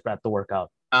expected Chris Pratt to work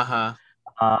out. Uh-huh.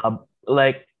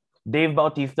 Like Dave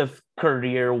Bautista's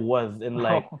career was in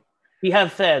like he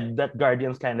has said that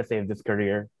Guardians kind of saved his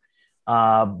career.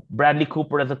 Bradley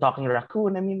Cooper as a talking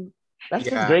raccoon. I mean, that's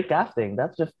just great casting.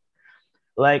 That's just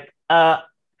like I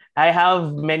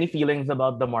have many feelings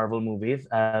about the Marvel movies,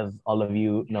 as all of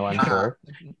you know, I'm sure.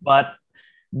 But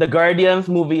the Guardians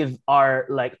movies are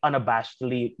like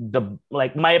unabashedly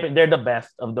they're the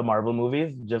best of the Marvel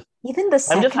movies. Just even the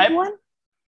second one.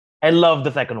 I love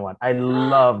the second one. I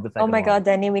love the second one. Oh my God,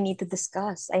 Danny, we need to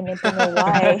discuss. I need to know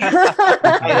why.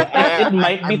 It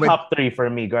might be top 3 for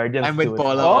me. Guardians. I'm with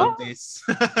Paula on this.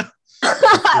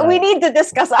 We need to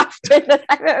discuss after that.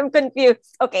 I'm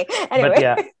confused. Okay. Anyway. But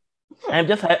yeah, I'm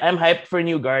hyped for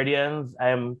new Guardians.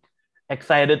 I'm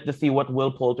excited to see what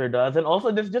Will Poulter does, and also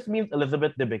this just means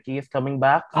Elizabeth Debicki is coming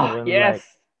back. So yes.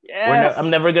 I'm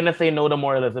never gonna say no to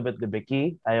more Elizabeth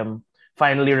Debicki. I am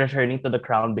finally returning to the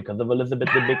crown because of Elizabeth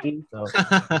Debicki. So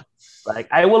like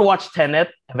I will watch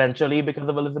Tenet eventually because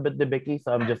of Elizabeth Debicki.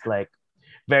 So I'm just like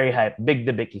very hyped. Big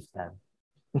Debicki fan.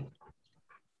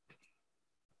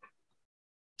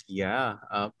 Yeah,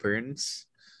 Burns.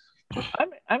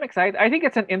 I'm excited. I think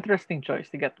it's an interesting choice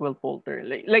to get Will Poulter.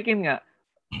 Like in nga,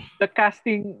 the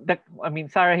casting,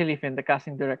 Sarah Hilifin, the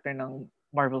casting director ng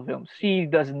Marvel films, she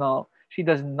does not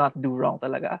do wrong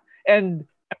talaga. And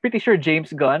I'm pretty sure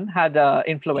James Gunn had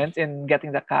influence in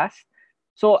getting the cast.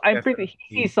 So I'm pretty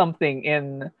he sees something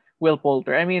in Will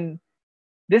Poulter. I mean,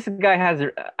 this guy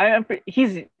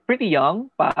he's pretty young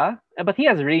pa, but he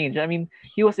has range. I mean,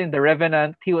 he was in The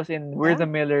Revenant, he was in We're the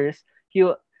Millers, he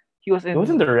was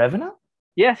in The Revenant?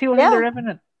 Yes, he was in The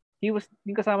Revenant. He was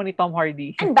yung kasama ni Tom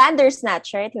Hardy. And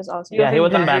Bandersnatch, right? He was also. He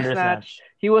was in Bandersnatch.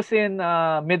 He was in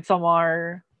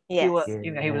Midsommar. Yes.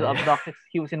 He was obnoxious.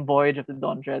 He was in Voyage of the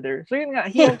Dawn Treader. So yun nga,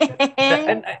 he has,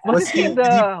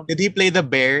 did he play the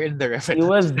bear in The Revenant? He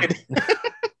was.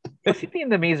 Was he in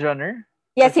The Maze Runner?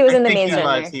 Yes, he was in The Maze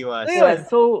Runner. He was.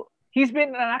 So he's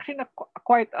been actually in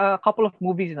quite a couple of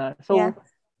movies now. So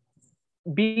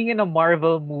being in a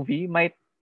Marvel movie might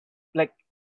like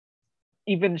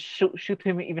even shoot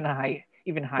him even higher.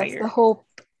 That's the hope.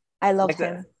 I love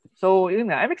him. So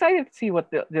I'm excited to see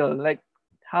what they'll like.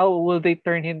 How will they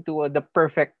turn him to the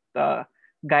perfect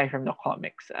guy from the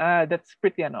comics? That's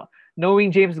pretty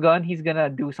knowing James Gunn, he's gonna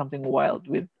do something wild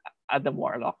with Adam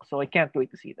Warlock. So I can't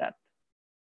wait to see that.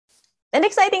 And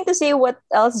exciting to see what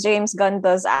else James Gunn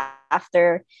does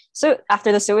after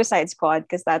the Suicide Squad,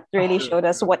 because that really showed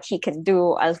us what he can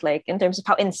do as like in terms of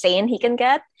how insane he can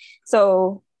get.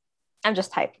 So I'm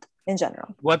just hyped in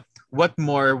general. What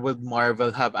more would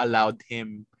Marvel have allowed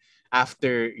him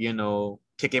after,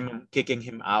 kicking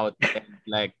him out and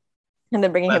like and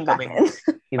then bringing him back in.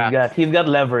 He's got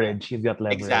leverage. He's got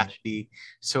leverage. Exactly.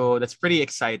 So that's pretty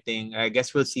exciting. I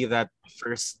guess we'll see that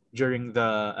first during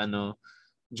the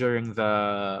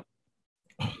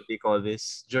what do you call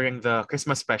this? During the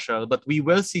Christmas special. But we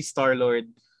will see Star-Lord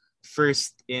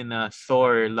first in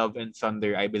Thor Love and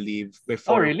Thunder, I believe.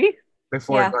 Before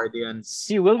Guardians.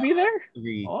 He will be there?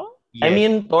 Oh? Yes. I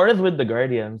mean, Thor is with the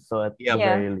Guardians, so at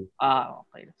very least.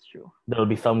 Okay, that's true. There'll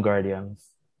be some Guardians.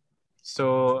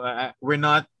 So we're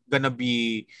not gonna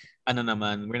be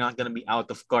we're not gonna be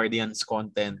out of Guardians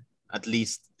content, at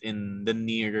least in the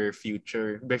nearer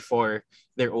future, before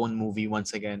their own movie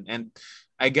once again. And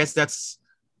I guess that's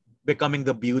becoming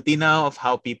the beauty now of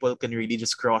how people can really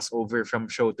just cross over from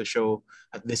show to show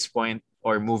at this point,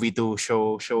 or movie to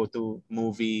show to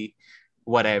movie,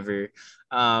 whatever.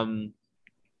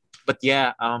 But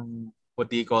yeah, what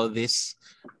do you call this?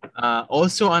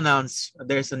 Also announced,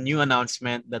 there's a new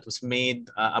announcement that was made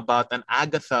about an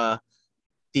Agatha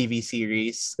TV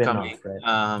series coming.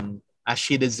 As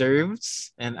She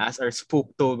Deserves, and as our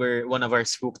Spooktober, one of our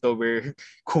Spooktober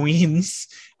queens,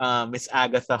 Miss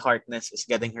Agatha Harkness is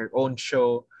getting her own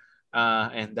show,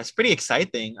 and that's pretty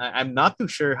exciting. I'm not too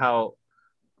sure how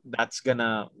that's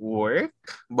gonna work,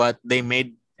 but they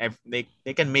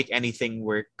can make anything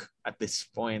work at this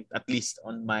point, at least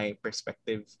on my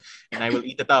perspective, and I will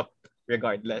eat it up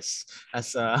regardless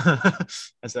as a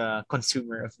as a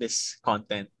consumer of this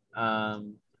content.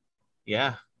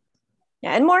 Yeah,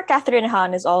 and more Catherine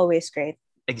Hahn is always great.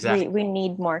 Exactly. We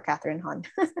need more Catherine Hahn.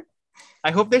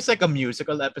 I hope there's like a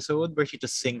musical episode where she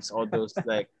just sings all those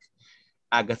like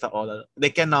Agatha all.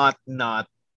 They cannot not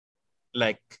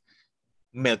like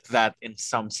milk that in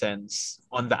some sense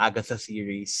on the Agatha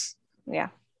series. Yeah.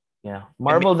 Yeah.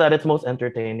 Marvel's at its most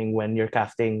entertaining when you're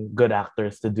casting good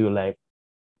actors to do like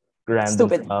random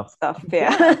Stupid stuff.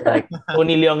 Yeah. Like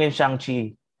Tony Leung in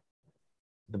Shang-Chi.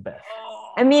 The best.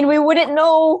 I mean, we wouldn't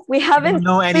know. We haven't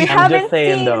know any. I'm just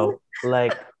saying though,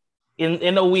 like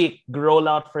in a week, roll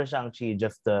out for Shang-Chi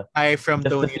just to from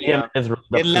just Tony to see him Leung. as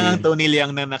Yan lang ang Tony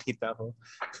Leung na nakita ko.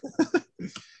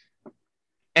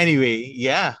 Anyway,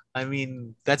 yeah. I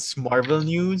mean, that's Marvel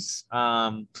news.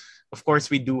 Of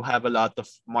course, we do have a lot of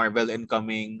Marvel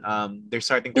incoming. They're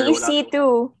starting to roll out. DC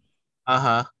too.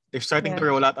 They're starting to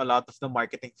roll out a lot of the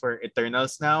marketing for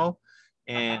Eternals now,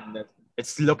 and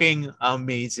it's looking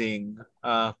amazing.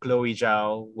 Chloe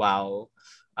Zhao, wow.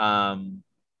 And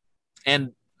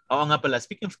oo nga pala,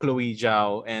 speaking of Chloe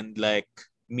Zhao and like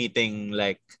meeting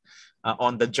like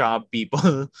on the job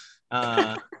people,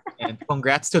 and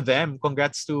congrats to them.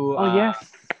 Congrats to yes.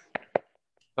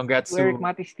 Congrats Eric to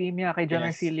Matistimia, kay John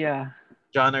Arcilla.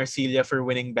 John Arcilla for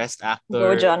winning Best Actor.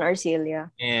 Go John Arcilla.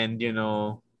 And you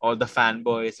know, all the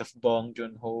fanboys of Bong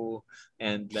Joon-ho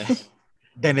and like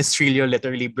Dennis Trillo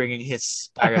literally bringing his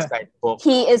Parasite book.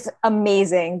 He is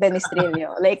amazing, Dennis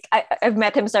Trillo. Like I've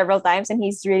met him several times and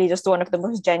he's really just one of the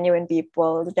most genuine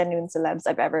people, genuine celebs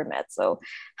I've ever met. So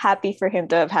happy for him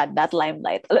to have had that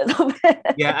limelight a little bit.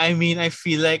 Yeah, I mean, I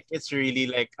feel like it's really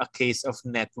like a case of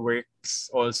networks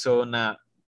also na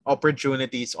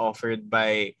opportunities offered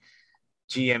by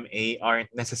GMA aren't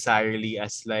necessarily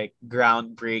as like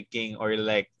groundbreaking or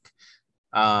like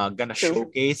gonna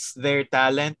showcase their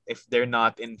talent if they're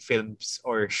not in films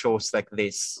or shows like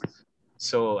this.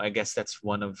 So I guess that's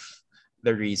one of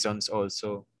the reasons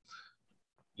also.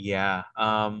 Yeah.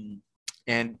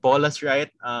 And Paula's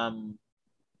right.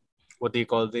 What do you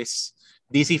call this?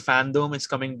 DC Fandom is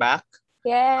coming back.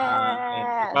 Yeah. And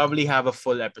we'll probably have a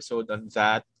full episode on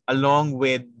that along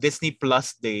with Disney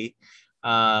Plus Day.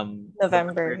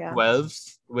 November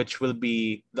 12th, which will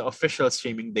be the official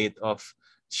streaming date of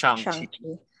Shang-Chi.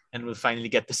 And we'll finally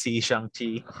get to see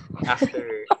Shang-Chi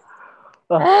after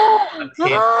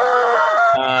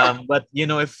but you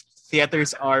know, if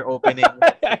theaters are opening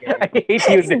I hate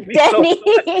you, Denny.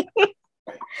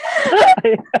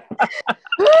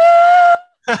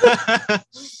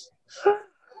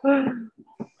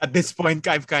 At this point,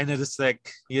 I've kind of just like,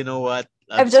 you know what?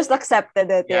 I've just accepted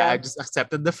it. Yeah, I just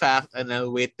accepted the fact and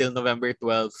I'll wait till November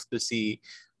 12th to see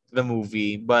the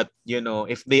movie. But, you know,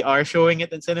 if they are showing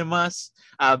it in cinemas,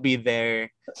 I'll be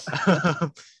there.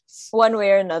 One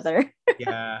way or another.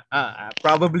 Yeah.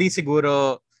 Probably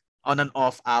siguro on an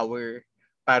off hour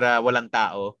para walang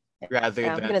tao rather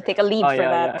than... I'm going to take a lead for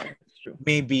that. Yeah.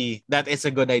 Maybe. That is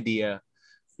a good idea.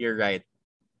 You're right.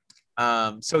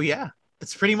 So yeah,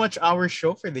 that's pretty much our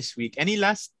show for this week. Any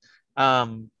last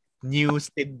news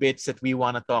tidbits that we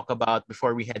want to talk about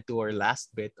before we head to our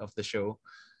last bit of the show?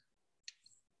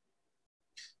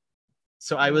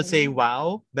 So I will say,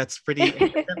 wow, that's pretty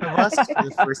important of us for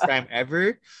the first time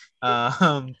ever.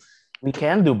 We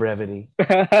can do brevity.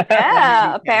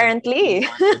 Yeah, apparently.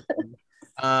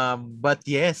 But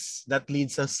yes, that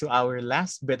leads us to our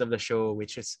last bit of the show,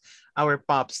 which is our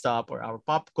pop stop or our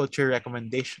pop culture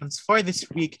recommendations for this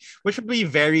week, which will be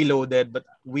very loaded, but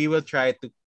we will try to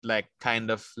like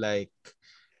kind of like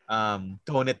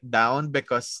tone it down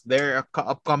because there are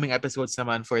upcoming episodes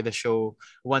naman for the show.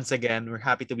 Once again, we're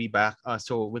happy to be back.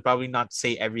 So we'll probably not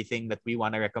say everything that we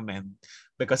want to recommend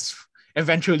because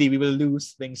eventually we will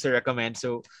lose things to recommend.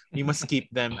 So we must keep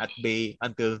them at bay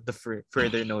until the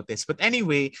further notice. But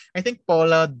anyway, I think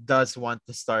Paula does want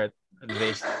to start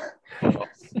this.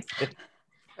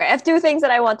 I have two things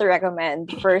that I want to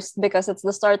recommend. First, because it's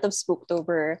the start of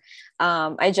Spooktober,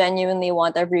 I genuinely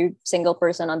want every single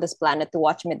person on this planet to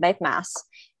watch Midnight Mass.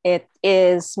 It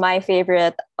is my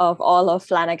favorite of all of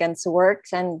Flanagan's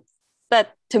works, and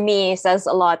that to me says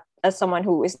a lot as someone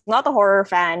who is not a horror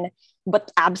fan,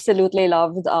 but absolutely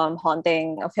loved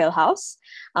Haunting of Hill House.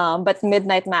 But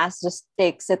Midnight Mass just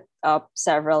takes it up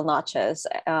several notches.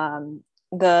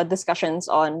 The discussions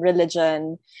on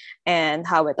religion and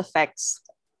how it affects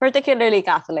particularly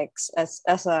Catholics, as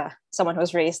someone who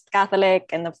was raised Catholic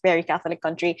in a very Catholic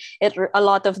country, a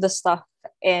lot of the stuff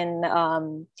in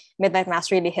Midnight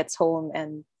Mass really hits home,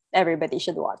 and everybody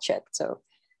should watch it. So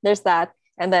there's that.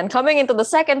 And then coming into the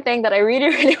second thing that I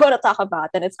really, really want to talk about,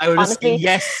 and it's I would say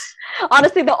yes.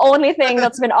 Honestly, the only thing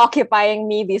that's been occupying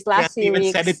me these last few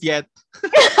weeks. You haven't said it yet.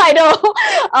 I know.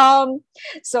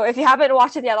 So if you haven't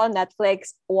watched it yet on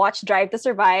Netflix, watch Drive to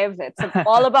Survive. It's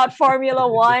all about Formula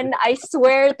One. I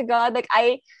swear to God, like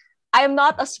I'm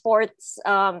not a sports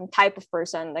type of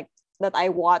person. Like that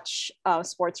I watch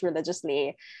sports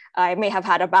religiously. I may have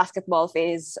had a basketball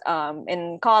phase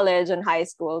in college and high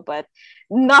school, but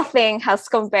nothing has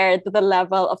compared to the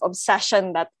level of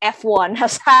obsession that F1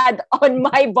 has had on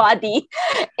my body.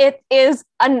 It is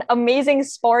an amazing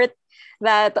sport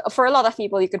that for a lot of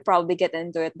people, you could probably get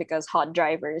into it because hot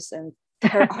drivers and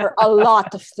there are a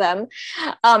lot of them.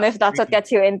 If that's what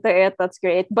gets you into it, that's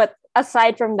great. But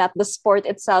aside from that, the sport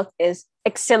itself is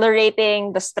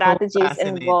exhilarating. The strategies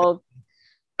involved,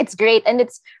 it's great, and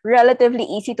it's relatively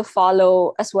easy to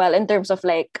follow as well in terms of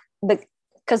like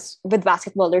because with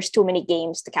basketball, there's too many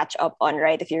games to catch up on,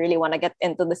 right? If you really want to get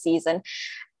into the season.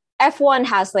 F1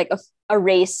 has like a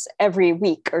race every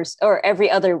week or every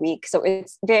other week. So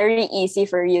it's very easy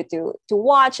for you to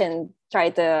watch and try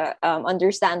to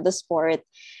understand the sport.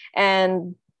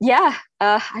 And yeah,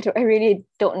 I really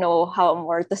don't know how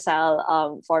more to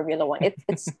sell Formula One.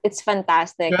 It's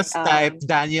fantastic. Just type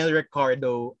Daniel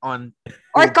Ricciardo on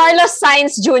or Carlos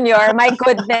Sainz Jr. My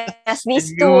goodness, these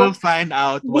two. You will find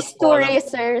out these two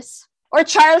racers. Or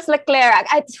Charles Leclerc.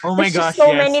 Oh my gosh,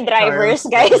 so many drivers,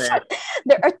 Charles guys.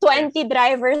 There are 20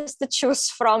 drivers to choose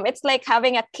from. It's like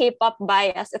having a K-pop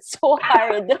bias. It's so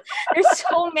hard. There's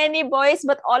so many boys,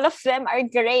 but all of them are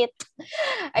great.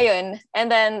 Ayun. And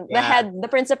then the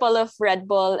principal of Red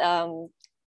Bull,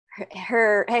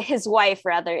 his wife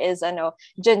rather is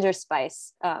Ginger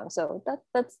Spice. So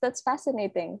that's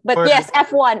fascinating. But yes,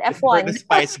 F1. The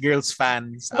Spice Girls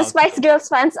fans. The Spice Girls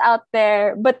fans out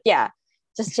there. But yeah.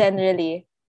 Just generally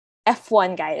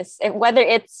F1, guys. Whether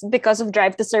it's because of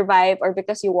Drive to Survive or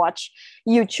because you watch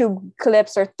YouTube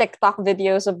clips or TikTok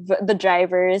videos of the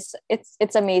drivers,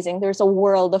 it's amazing. There's a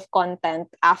world of content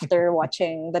after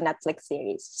watching the Netflix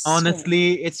series.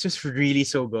 Honestly, it's just really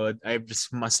so good. I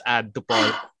just must add to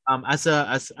Paul. As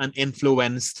an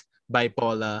influenced by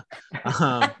Paula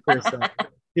person,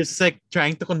 he's like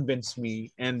trying to convince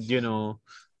me, and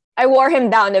I wore him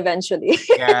down eventually.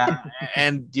 Yeah,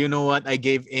 and you know what? I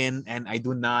gave in, and I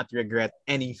do not regret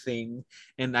anything.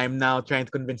 And I'm now trying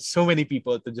to convince so many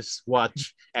people to just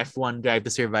watch F1 Drive to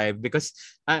Survive because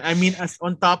I mean, as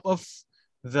on top of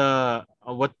the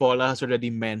what Paula has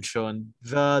already mentioned,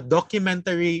 the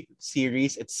documentary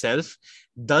series itself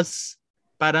does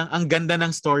parang ang ganda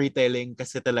ng storytelling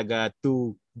kasi talaga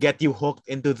to get you hooked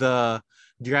into the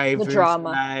drivers'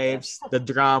 lives, the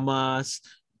dramas,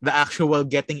 the actual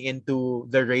getting into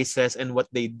the races and what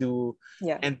they do.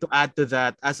 Yeah. And to add to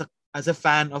that, as a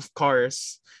fan of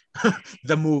Cars,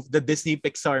 the Disney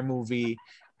Pixar movie,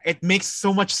 it makes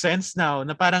so much sense now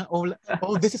na parang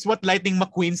this is what Lightning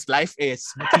McQueen's life is.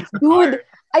 Dude,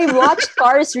 I watched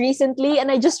Cars recently and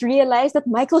I just realized that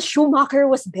Michael Schumacher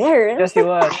was there. Yes, he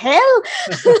was. What the hell?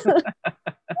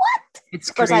 What? It's crazy.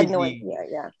 Of course, I had no idea.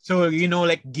 Yeah. So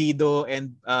like Guido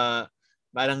and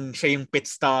parang siya yung pit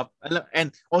stop.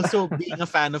 And also being a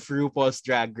fan of RuPaul's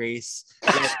Drag Race,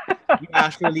 like, you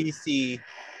actually see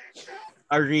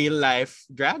a real life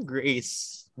drag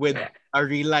race with a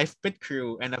real life pit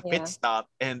crew and a pit stop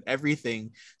and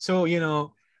everything. So,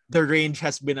 the range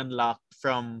has been unlocked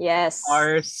from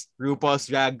Cars, RuPaul's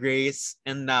Drag Race,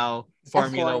 and now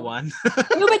Formula One.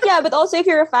 but also if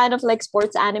you're a fan of like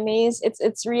sports animes,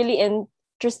 it's really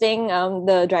interesting,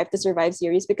 the Drive to Survive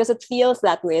series, because it feels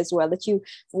that way as well, that you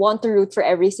want to root for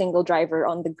every single driver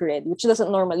on the grid, which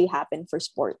doesn't normally happen for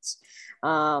sports.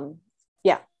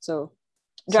 So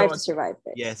Drive to Survive.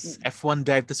 Yes, F1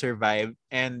 Drive to Survive,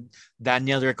 and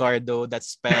Daniel Ricciardo, that's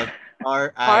spelled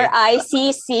Ricciardo.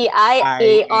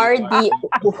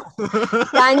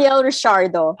 Daniel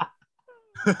Ricciardo.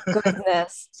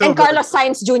 Goodness. And Carlos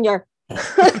Sainz Jr.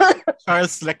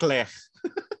 Charles Leclerc.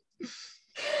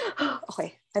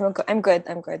 Okay, I'm good.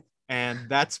 And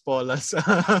that's Paula's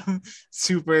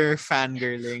super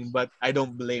fangirling, but I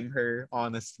don't blame her,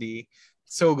 honestly.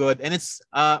 So good. And it's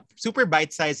super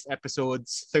bite-sized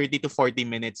episodes, 30 to 40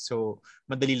 minutes. So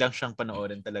madali lang siyang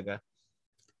panoorin talaga.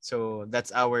 So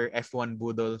that's our F1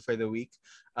 Boodle for the week.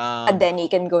 And Denny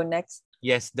can go next.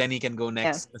 Yes, Denny can go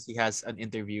next because he has an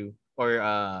interview or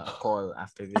a call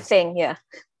after this. A thing, yeah.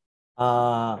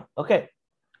 Okay.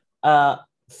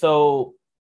 So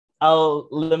I'll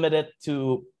limit it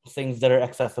to things that are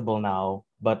accessible now,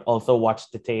 but also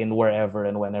watch Detain wherever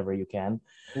and whenever you can.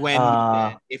 When we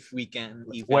can, if we can.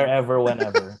 Even. Wherever,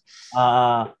 whenever.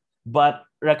 But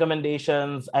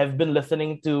recommendations, I've been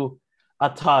listening to a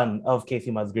ton of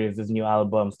Casey Musgraves' new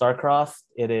album, Star-Crossed.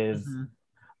 It is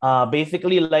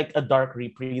basically like a dark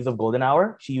reprise of Golden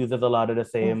Hour. She uses a lot of the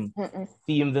same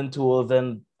themes and tools,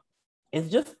 and it's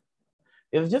just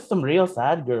some real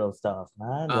sad girl stuff,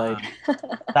 man. Like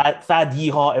sad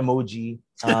yeehaw emoji.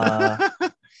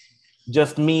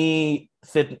 Just me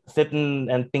sitting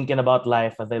and thinking about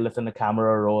life as I listen to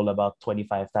Camera Roll about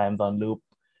 25 times on loop.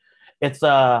 It's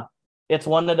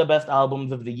one of the best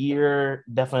albums of the year.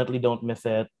 Definitely don't miss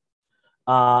it.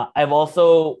 I've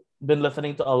also been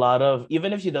listening to a lot of,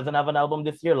 even if she doesn't have an album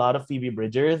this year, a lot of Phoebe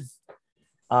Bridgers.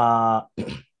 The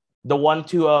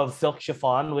 1-2 of Silk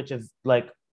Chiffon, which is like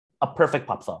a perfect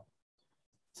pop song.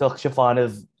 Silk Chiffon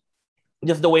is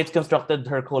just the way it's constructed.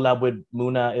 Her collab with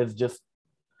Muna is just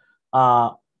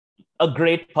a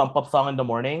great pump up song in the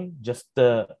morning. Just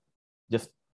the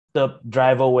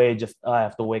drive away. Just I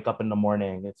have to wake up in the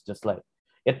morning. It's just like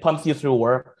it pumps you through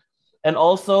work. And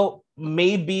also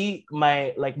maybe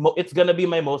it's gonna be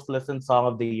my most listened song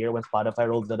of the year when Spotify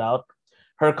rolls it out.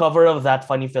 Her cover of That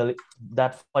Funny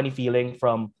Feeling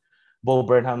from Bo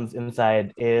Burnham's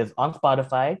Inside is on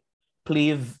Spotify.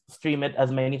 Please stream it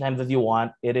as many times as you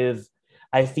want. It is,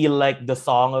 I feel like, the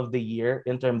song of the year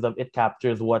in terms of it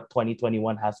captures what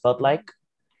 2021 has felt like.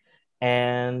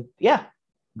 And yeah,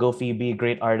 go Phoebe,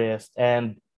 great artist,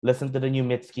 and listen to the new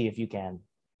Mitski if you can.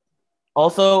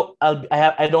 Also,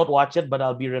 I don't watch it, but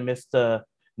I'll be remiss to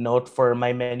note for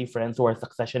my many friends who are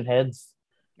Succession heads.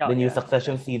 The new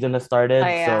Succession season has started,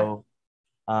 so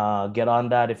get on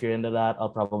that if you're into that. I'll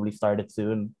probably start it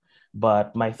soon,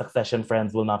 but my Succession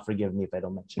friends will not forgive me if I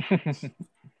don't mention it.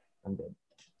 I'm good.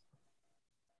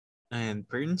 And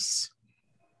Prince?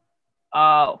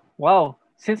 Well,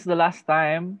 since the last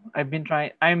time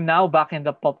I'm now back in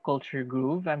the pop culture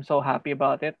groove. I'm so happy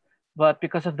about it. But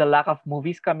because of the lack of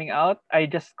movies coming out, I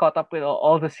just caught up with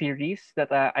all the series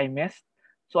that I missed.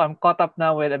 So I'm caught up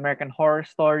now with American Horror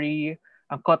Story.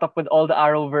 I'm caught up with all the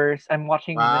Arrowverse.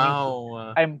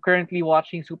 I'm currently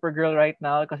watching Supergirl right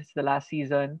now because it's the last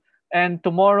season. And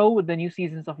tomorrow, the new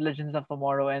seasons of Legends of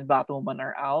Tomorrow and Batwoman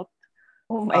are out.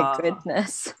 Oh my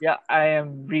goodness. Yeah,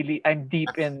 I'm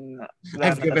deep in that.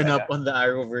 I've given up on the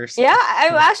Arrowverse. Yeah,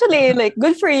 I'm actually like,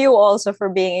 good for you also for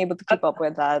being able to keep up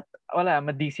with that. Well, I'm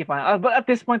a DC fan. But at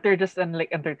this point, they're just an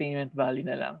like entertainment value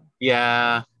na lang.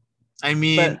 Yeah. I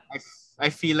mean, I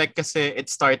feel like kasi it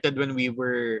started when we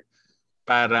were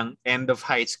parang end of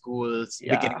high school,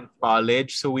 beginning of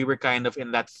college. So we were kind of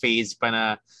in that phase pa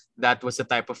na that was the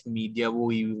type of media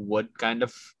we would kind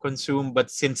of consume.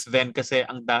 But since then kasi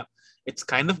it's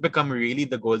kind of become really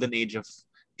the golden age of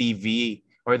TV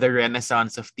or the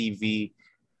renaissance of TV.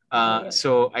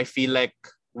 So I feel like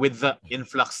with the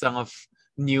influx lang of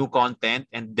new content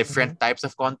and different types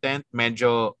of content,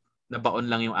 medyo nabaon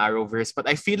lang yung Arrowverse. But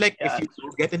I feel like if you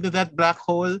get into that black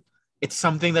hole, it's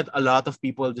something that a lot of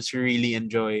people just really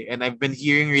enjoy. And I've been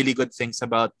hearing really good things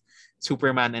about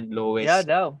Superman and Lois. Yeah,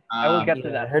 no. I will get to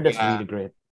that. I heard that's really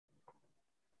great.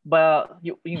 But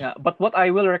but what I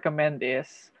will recommend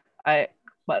is I'm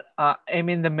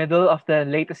in the middle of the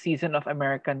latest season of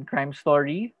American Crime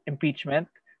Story, Impeachment.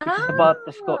 Which is about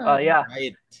the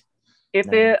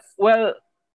Right. Well,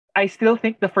 I still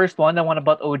think the first one, the one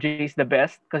about OJ, is the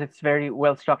best because it's very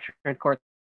well structured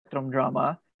courtroom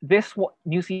drama. This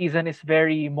new season is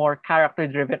very more character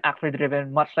driven, actor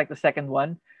driven, much like the second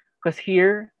one. Because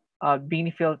here,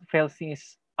 Beanie Feldstein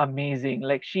is amazing.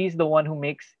 Like, she's the one who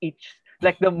makes each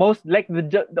I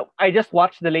just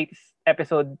watched the latest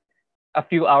episode a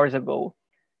few hours ago.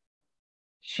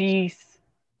 She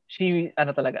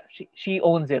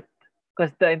owns it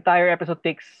because the entire episode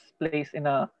takes place in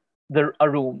a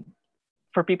room.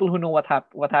 For people who know what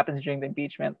happens during the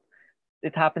impeachment,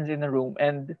 it happens in a room,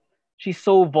 and she's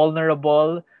so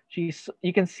vulnerable. You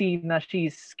can see that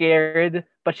she's scared,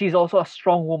 but she's also a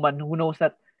strong woman who knows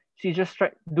that she's just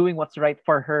doing what's right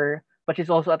for her, but she's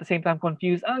also at the same time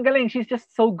confused. Ang galing, she's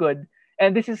just so good.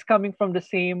 And this is coming from the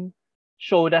same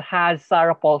show that has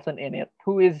Sarah Paulson in it,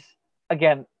 who is,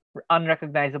 again,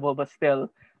 unrecognizable, but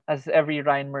still, as every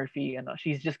Ryan Murphy,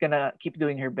 she's just gonna keep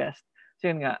doing her best. So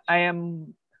yun nga,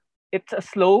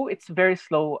 it's very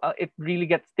slow. It really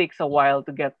takes a while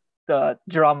to get the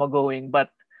drama going, but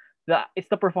it's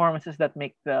the performances that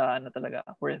make the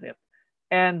worth it.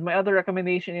 And my other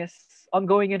recommendation is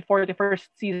ongoing in 41st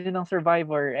season of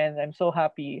Survivor, and I'm so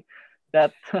happy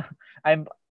that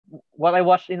what I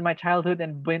watched in my childhood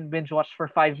and binge watched for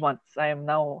 5 months, I am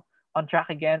now on track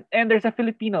again. And there's a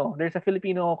Filipino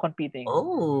competing.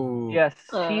 Oh. Yes,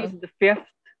 she's the 5th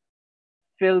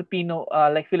Filipino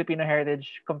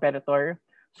heritage competitor.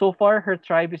 So far, her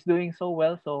tribe is doing so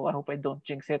well, so I hope I don't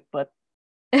jinx it, but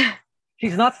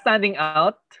she's not standing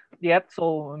out yet,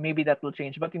 so maybe that will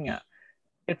change. But yun nga,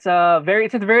 it's a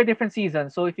very different season.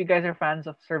 So if you guys are fans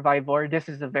of Survivor, this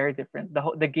is a very different.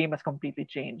 The game has completely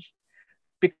changed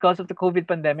because of the COVID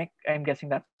pandemic. I'm guessing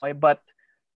that's why. But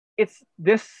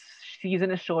this season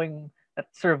is showing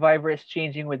that Survivor is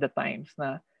changing with the times.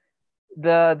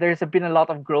 There's been a lot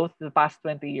of growth the past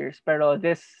 20 years, pero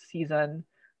this season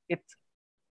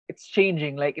it's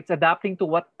changing. Like it's adapting to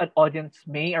what an audience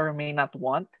may or may not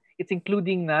want. It's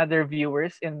including their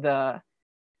viewers in the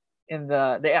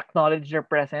they acknowledge their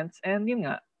presence, and yun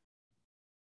nga,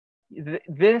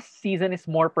 this season is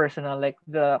more personal. Like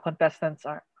the contestants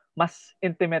are mas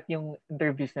intimate yung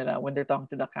interviews nila when they're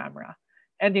talking to the camera,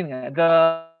 and yun nga,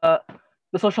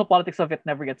 the social politics of it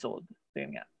never gets old. So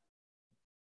yun nga.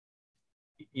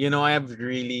 You know, I have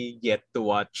really yet to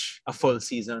watch a full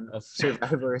season of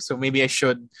Survivor, so maybe I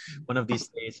should one of these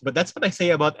days. But that's what I say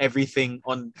about everything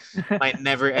on my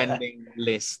never-ending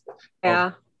list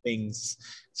of things.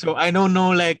 So I don't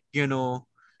know, like, you know,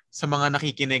 sa mga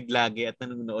nakikinig lagi at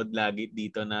nanonood lagi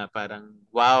dito na parang,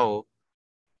 wow,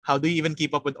 how do you even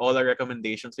keep up with all our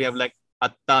recommendations? We have like a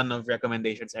ton of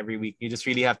recommendations every week. You just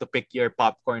really have to pick your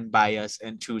popcorn bias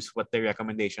and choose what the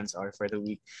recommendations are for the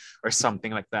week or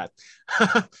something like that.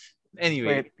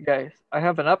 Anyway. Wait, guys, I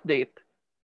have an update.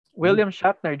 William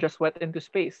Shatner just went into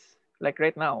space, like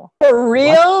right now. For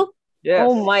real? What? Yes.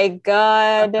 Oh my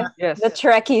God. Yes. The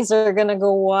Trekkies are gonna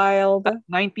go wild. At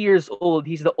 90 years old,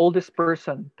 he's the oldest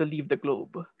person to leave the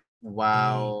globe.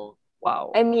 Wow.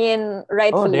 Wow. I mean,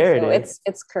 rightfully so.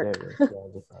 It's Kirk.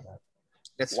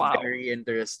 That's very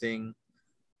interesting.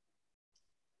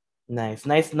 Nice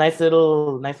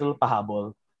little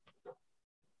pahabol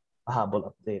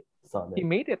update. Solid. He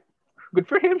made it. Good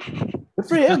for him. Good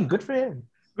for him. Good for him.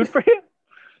 Good for him.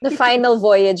 The final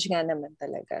voyage nga naman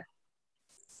talaga.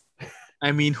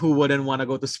 I mean, who wouldn't want to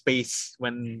go to space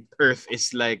when Earth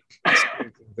is like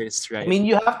this, right? I mean,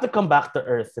 you have to come back to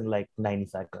Earth in like 9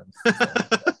 seconds. So.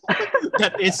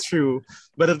 That is true,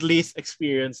 but at least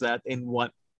experience that in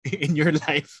your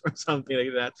life or something like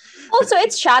that. Also,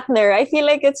 it's Shatner. I feel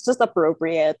like it's just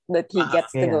appropriate that he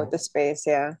gets to go to space.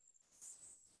 Yeah.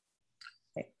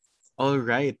 All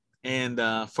right. And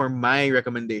for my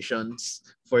recommendations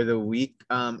for the week,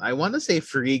 I want to say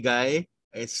Free Guy.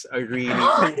 It's a really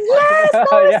yes, that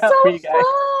was so Free Guy. fun.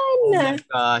 Oh my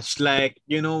gosh, like,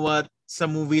 you know what?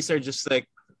 Some movies are just like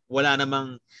wala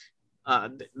namang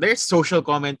there's social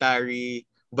commentary,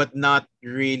 but not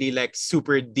really like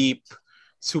super deep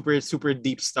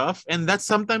stuff, and that's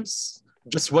sometimes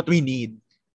just what we need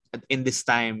in this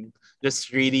time.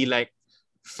 Just really like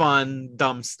fun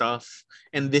dumb stuff,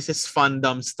 and this is fun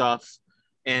dumb stuff,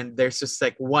 and there's just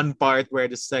like one part where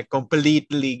just like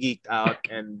completely geeked out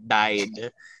and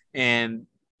died, and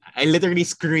I literally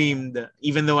screamed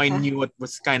even though I knew what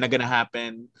was kind of gonna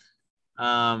happen.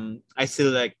 I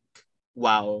still like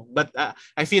wow, but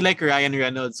I feel like Ryan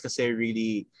Reynolds kasi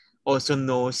really also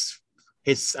knows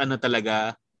his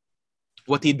talaga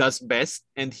what he does best,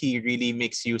 and he really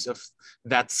makes use of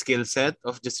that skill set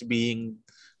of just being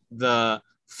the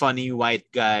funny white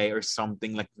guy or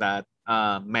something like that,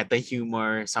 meta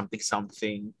humor,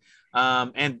 something,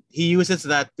 and he uses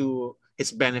that to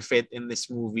his benefit in this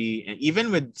movie, and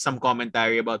even with some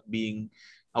commentary about being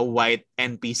a white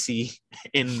NPC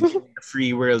in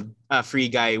free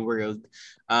guy world.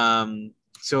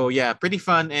 So yeah, pretty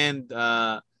fun, and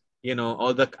you know,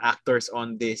 all the actors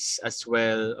on this as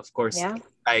well. Of course,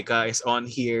 Taika is on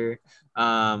here.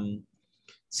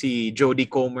 See, Jodie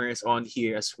Comer is on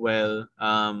here as well.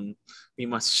 We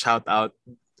must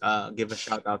give a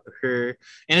shout out to her.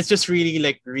 And it's just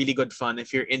really good fun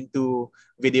if you're into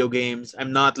video games.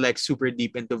 I'm not like super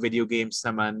deep into video games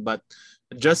naman, but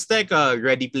just like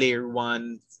Ready Player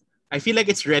One, I feel like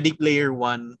it's Ready Player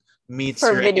One meets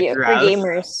for Wreck-It for Ralph.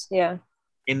 gamers, yeah.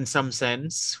 In some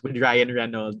sense, with Ryan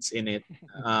Reynolds in it.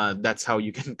 That's how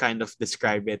you can kind of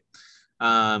describe it.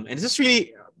 And it's just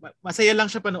really, masaya lang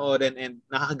siya panoorin and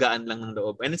nakakagaan lang ng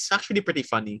loob. And it's actually pretty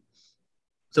funny.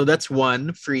 So that's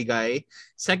one, Free Guy.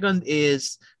 Second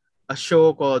is a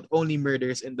show called Only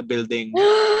Murders in the Building.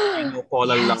 I know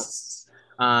Paula loves.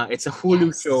 It's a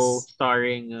Hulu show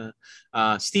starring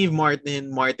Steve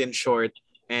Martin, Martin Short,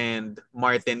 and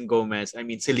Martin Gomez. I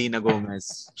mean, Selena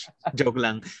Gomez. Joke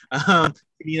lang.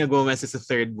 Selena Gomez is the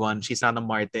third one. She's not a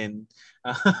Martin.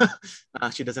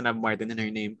 She doesn't have Martin in her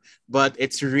name. But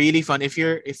it's really fun. If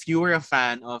you were a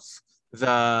fan of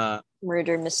the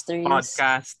Murder Mysteries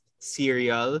podcast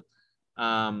serial,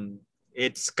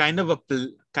 it's kind of a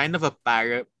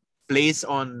plays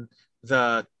on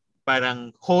the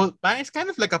parang whole. It's kind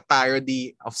of like a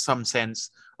parody of some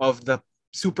sense of the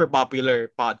super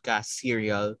popular podcast,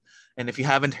 Serial. And if you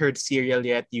haven't heard Serial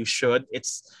yet, you should.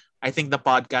 It's, I think, the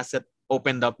podcast that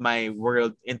opened up my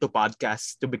world into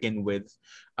podcasts to begin with.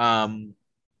 Um,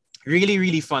 really,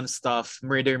 really fun stuff,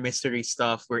 murder mystery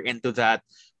stuff. We're into that,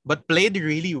 but played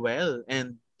really well.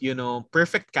 And,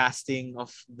 perfect casting of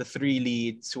the three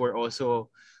leads who are also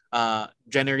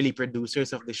generally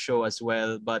producers of the show as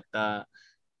well. But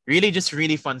really, just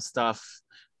really fun stuff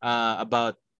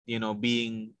about,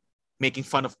 being making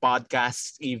fun of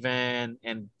podcasts even.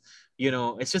 And,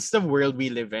 it's just the world we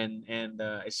live in. And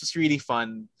it's just really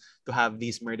fun to have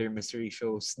these murder mystery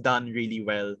shows done really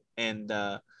well. And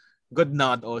good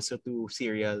nod also to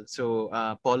Serial. So,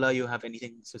 Paula, you have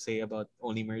anything to say about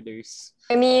Only Murders?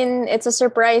 I mean, it's a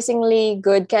surprisingly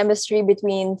good chemistry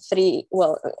between three,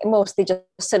 well, mostly just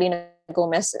Selena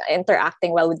Gomez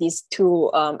interacting well with these two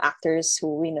actors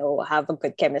who we know have a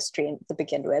good chemistry to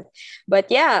begin with. But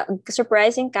yeah,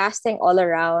 surprising casting all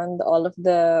around. All of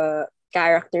the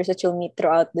characters that you'll meet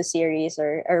throughout the series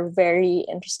are very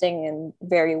interesting and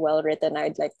very well written,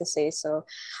 I'd like to say so.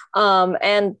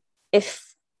 And if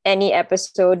any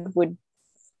episode would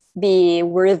be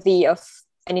worthy of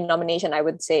any nomination, I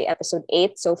would say episode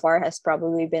 8 so far has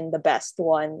probably been the best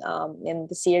one in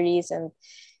the series. And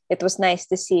it was nice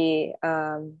to see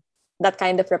that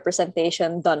kind of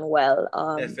representation done well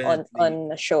on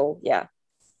a show. Yeah.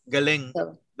 Galing.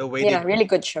 So, the way really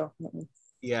good show.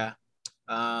 Yeah.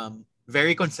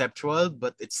 Very conceptual,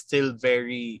 but it's still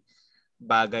very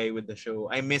bagay with the show.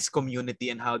 I miss Community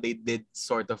and how they did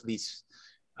sort of these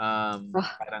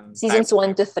seasons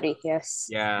 1 to 3. Yes.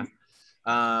 Yeah.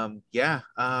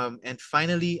 And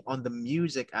finally, on the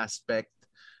music aspect,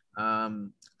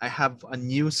 I have a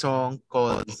new song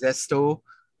called Zesto.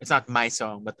 It's not my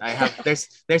song, but I have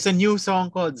there's a new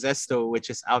song called Zesto, which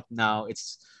is out now.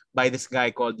 It's by this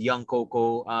guy called Young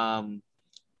Coco.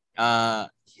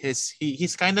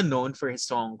 He's kind of known for his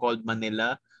song called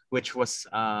Manila, which was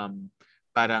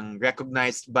parang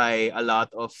recognized by a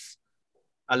lot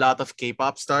of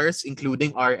K-pop stars,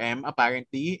 including RM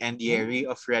apparently, and Yeri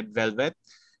of Red Velvet.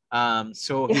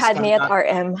 So you had me at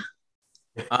RM.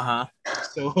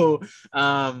 So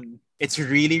it's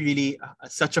really, really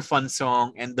such a fun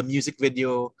song, and the music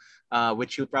video,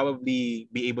 which you'll probably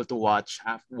be able to watch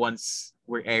once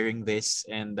we're airing this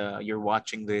and you're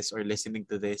watching this or listening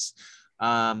to this.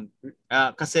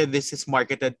 Kasi this is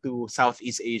marketed to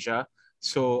Southeast Asia.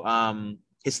 So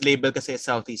his label kasi is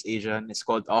Southeast Asian. It's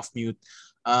called Off Mute.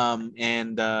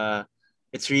 And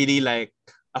it's really like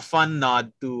a fun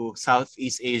nod to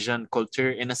Southeast Asian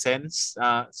culture in a sense.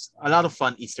 A lot of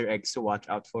fun Easter eggs to watch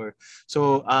out for.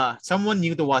 So someone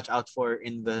new to watch out for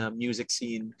in the music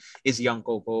scene is Young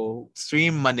Coco.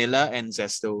 Stream Manila and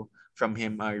Zesto from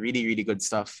him are really, really good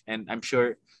stuff. And I'm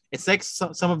sure it's like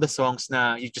some of the songs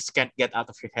na you just can't get out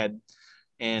of your head.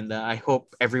 And I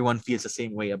hope everyone feels the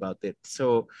same way about it.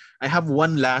 So I have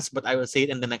one last, but I will say it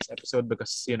in the next episode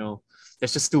because,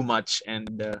 there's just too much.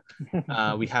 And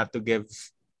we have to give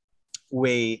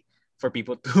way for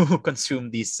people to consume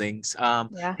these things.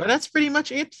 But that's pretty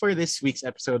much it for this week's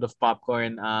episode of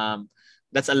Popcorn.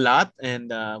 That's a lot. And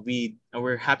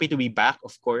we're happy to be back,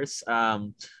 of course.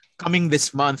 Coming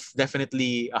this month,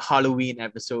 definitely a Halloween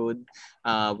episode.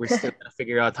 We're still gonna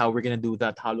figure out how we're gonna do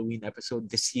that Halloween episode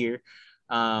this year.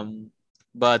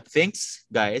 But thanks,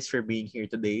 guys, for being here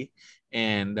today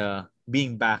and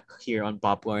being back here on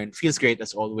Popcorn. Feels great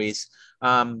as always.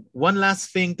 One last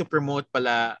thing to promote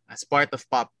pala as part of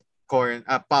Popcorn,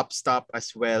 Pop Stop as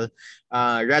well.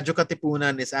 Radyo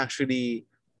Katipunan is actually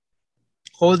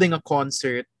holding a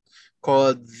concert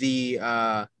called the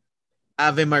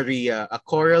Ave Maria, a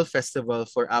choral festival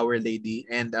for Our Lady.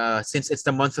 And since it's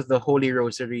the month of the Holy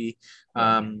Rosary,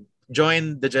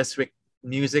 join the Jesuit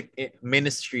Music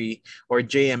Ministry or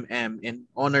JMM in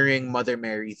honoring Mother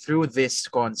Mary through this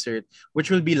concert, which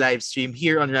will be live streamed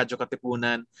here on Radyo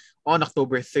Katipunan on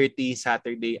October 30,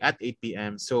 Saturday at 8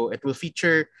 p.m. So it will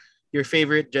feature your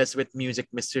favorite Jesuit Music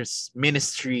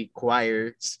Ministry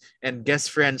choirs and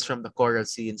guest friends from the choral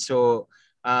scene. So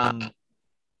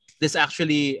this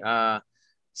actually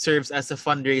serves as a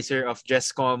fundraiser of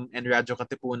JESCOM and Radyo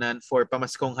Katipunan for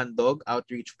Pamaskong Handog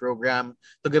outreach program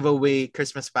to give away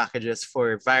Christmas packages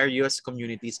for various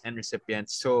communities and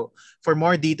recipients. So for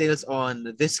more details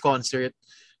on this concert,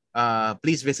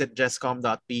 please visit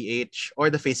jescom.ph or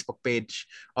the Facebook page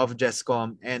of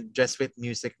JESCOM and Jesuit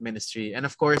Music Ministry. And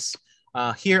of course,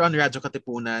 here on Radyo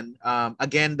Katipunan,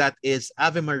 again, that is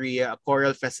Ave Maria, a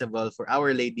choral festival for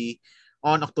Our Lady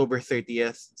on October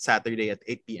 30th, Saturday at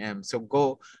 8 p.m. So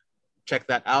go check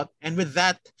that out. And with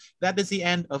that, that is the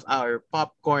end of our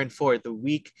popcorn for the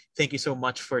week. Thank you so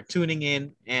much for tuning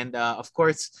in. And of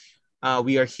course,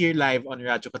 we are here live on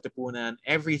Radyo Katipunan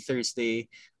every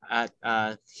Thursday at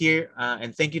here.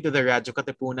 And thank you to the Radyo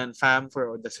Katipunan fam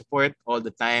for the support all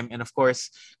the time. And of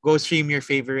course, go stream your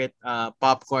favorite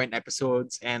popcorn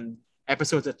episodes and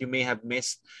episodes that you may have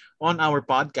missed on our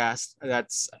podcast.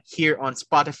 That's here on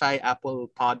Spotify,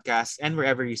 Apple Podcasts, and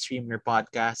wherever you stream your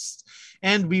podcasts.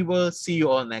 And we will see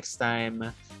you all next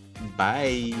time.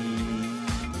 Bye.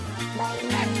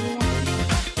 Bye.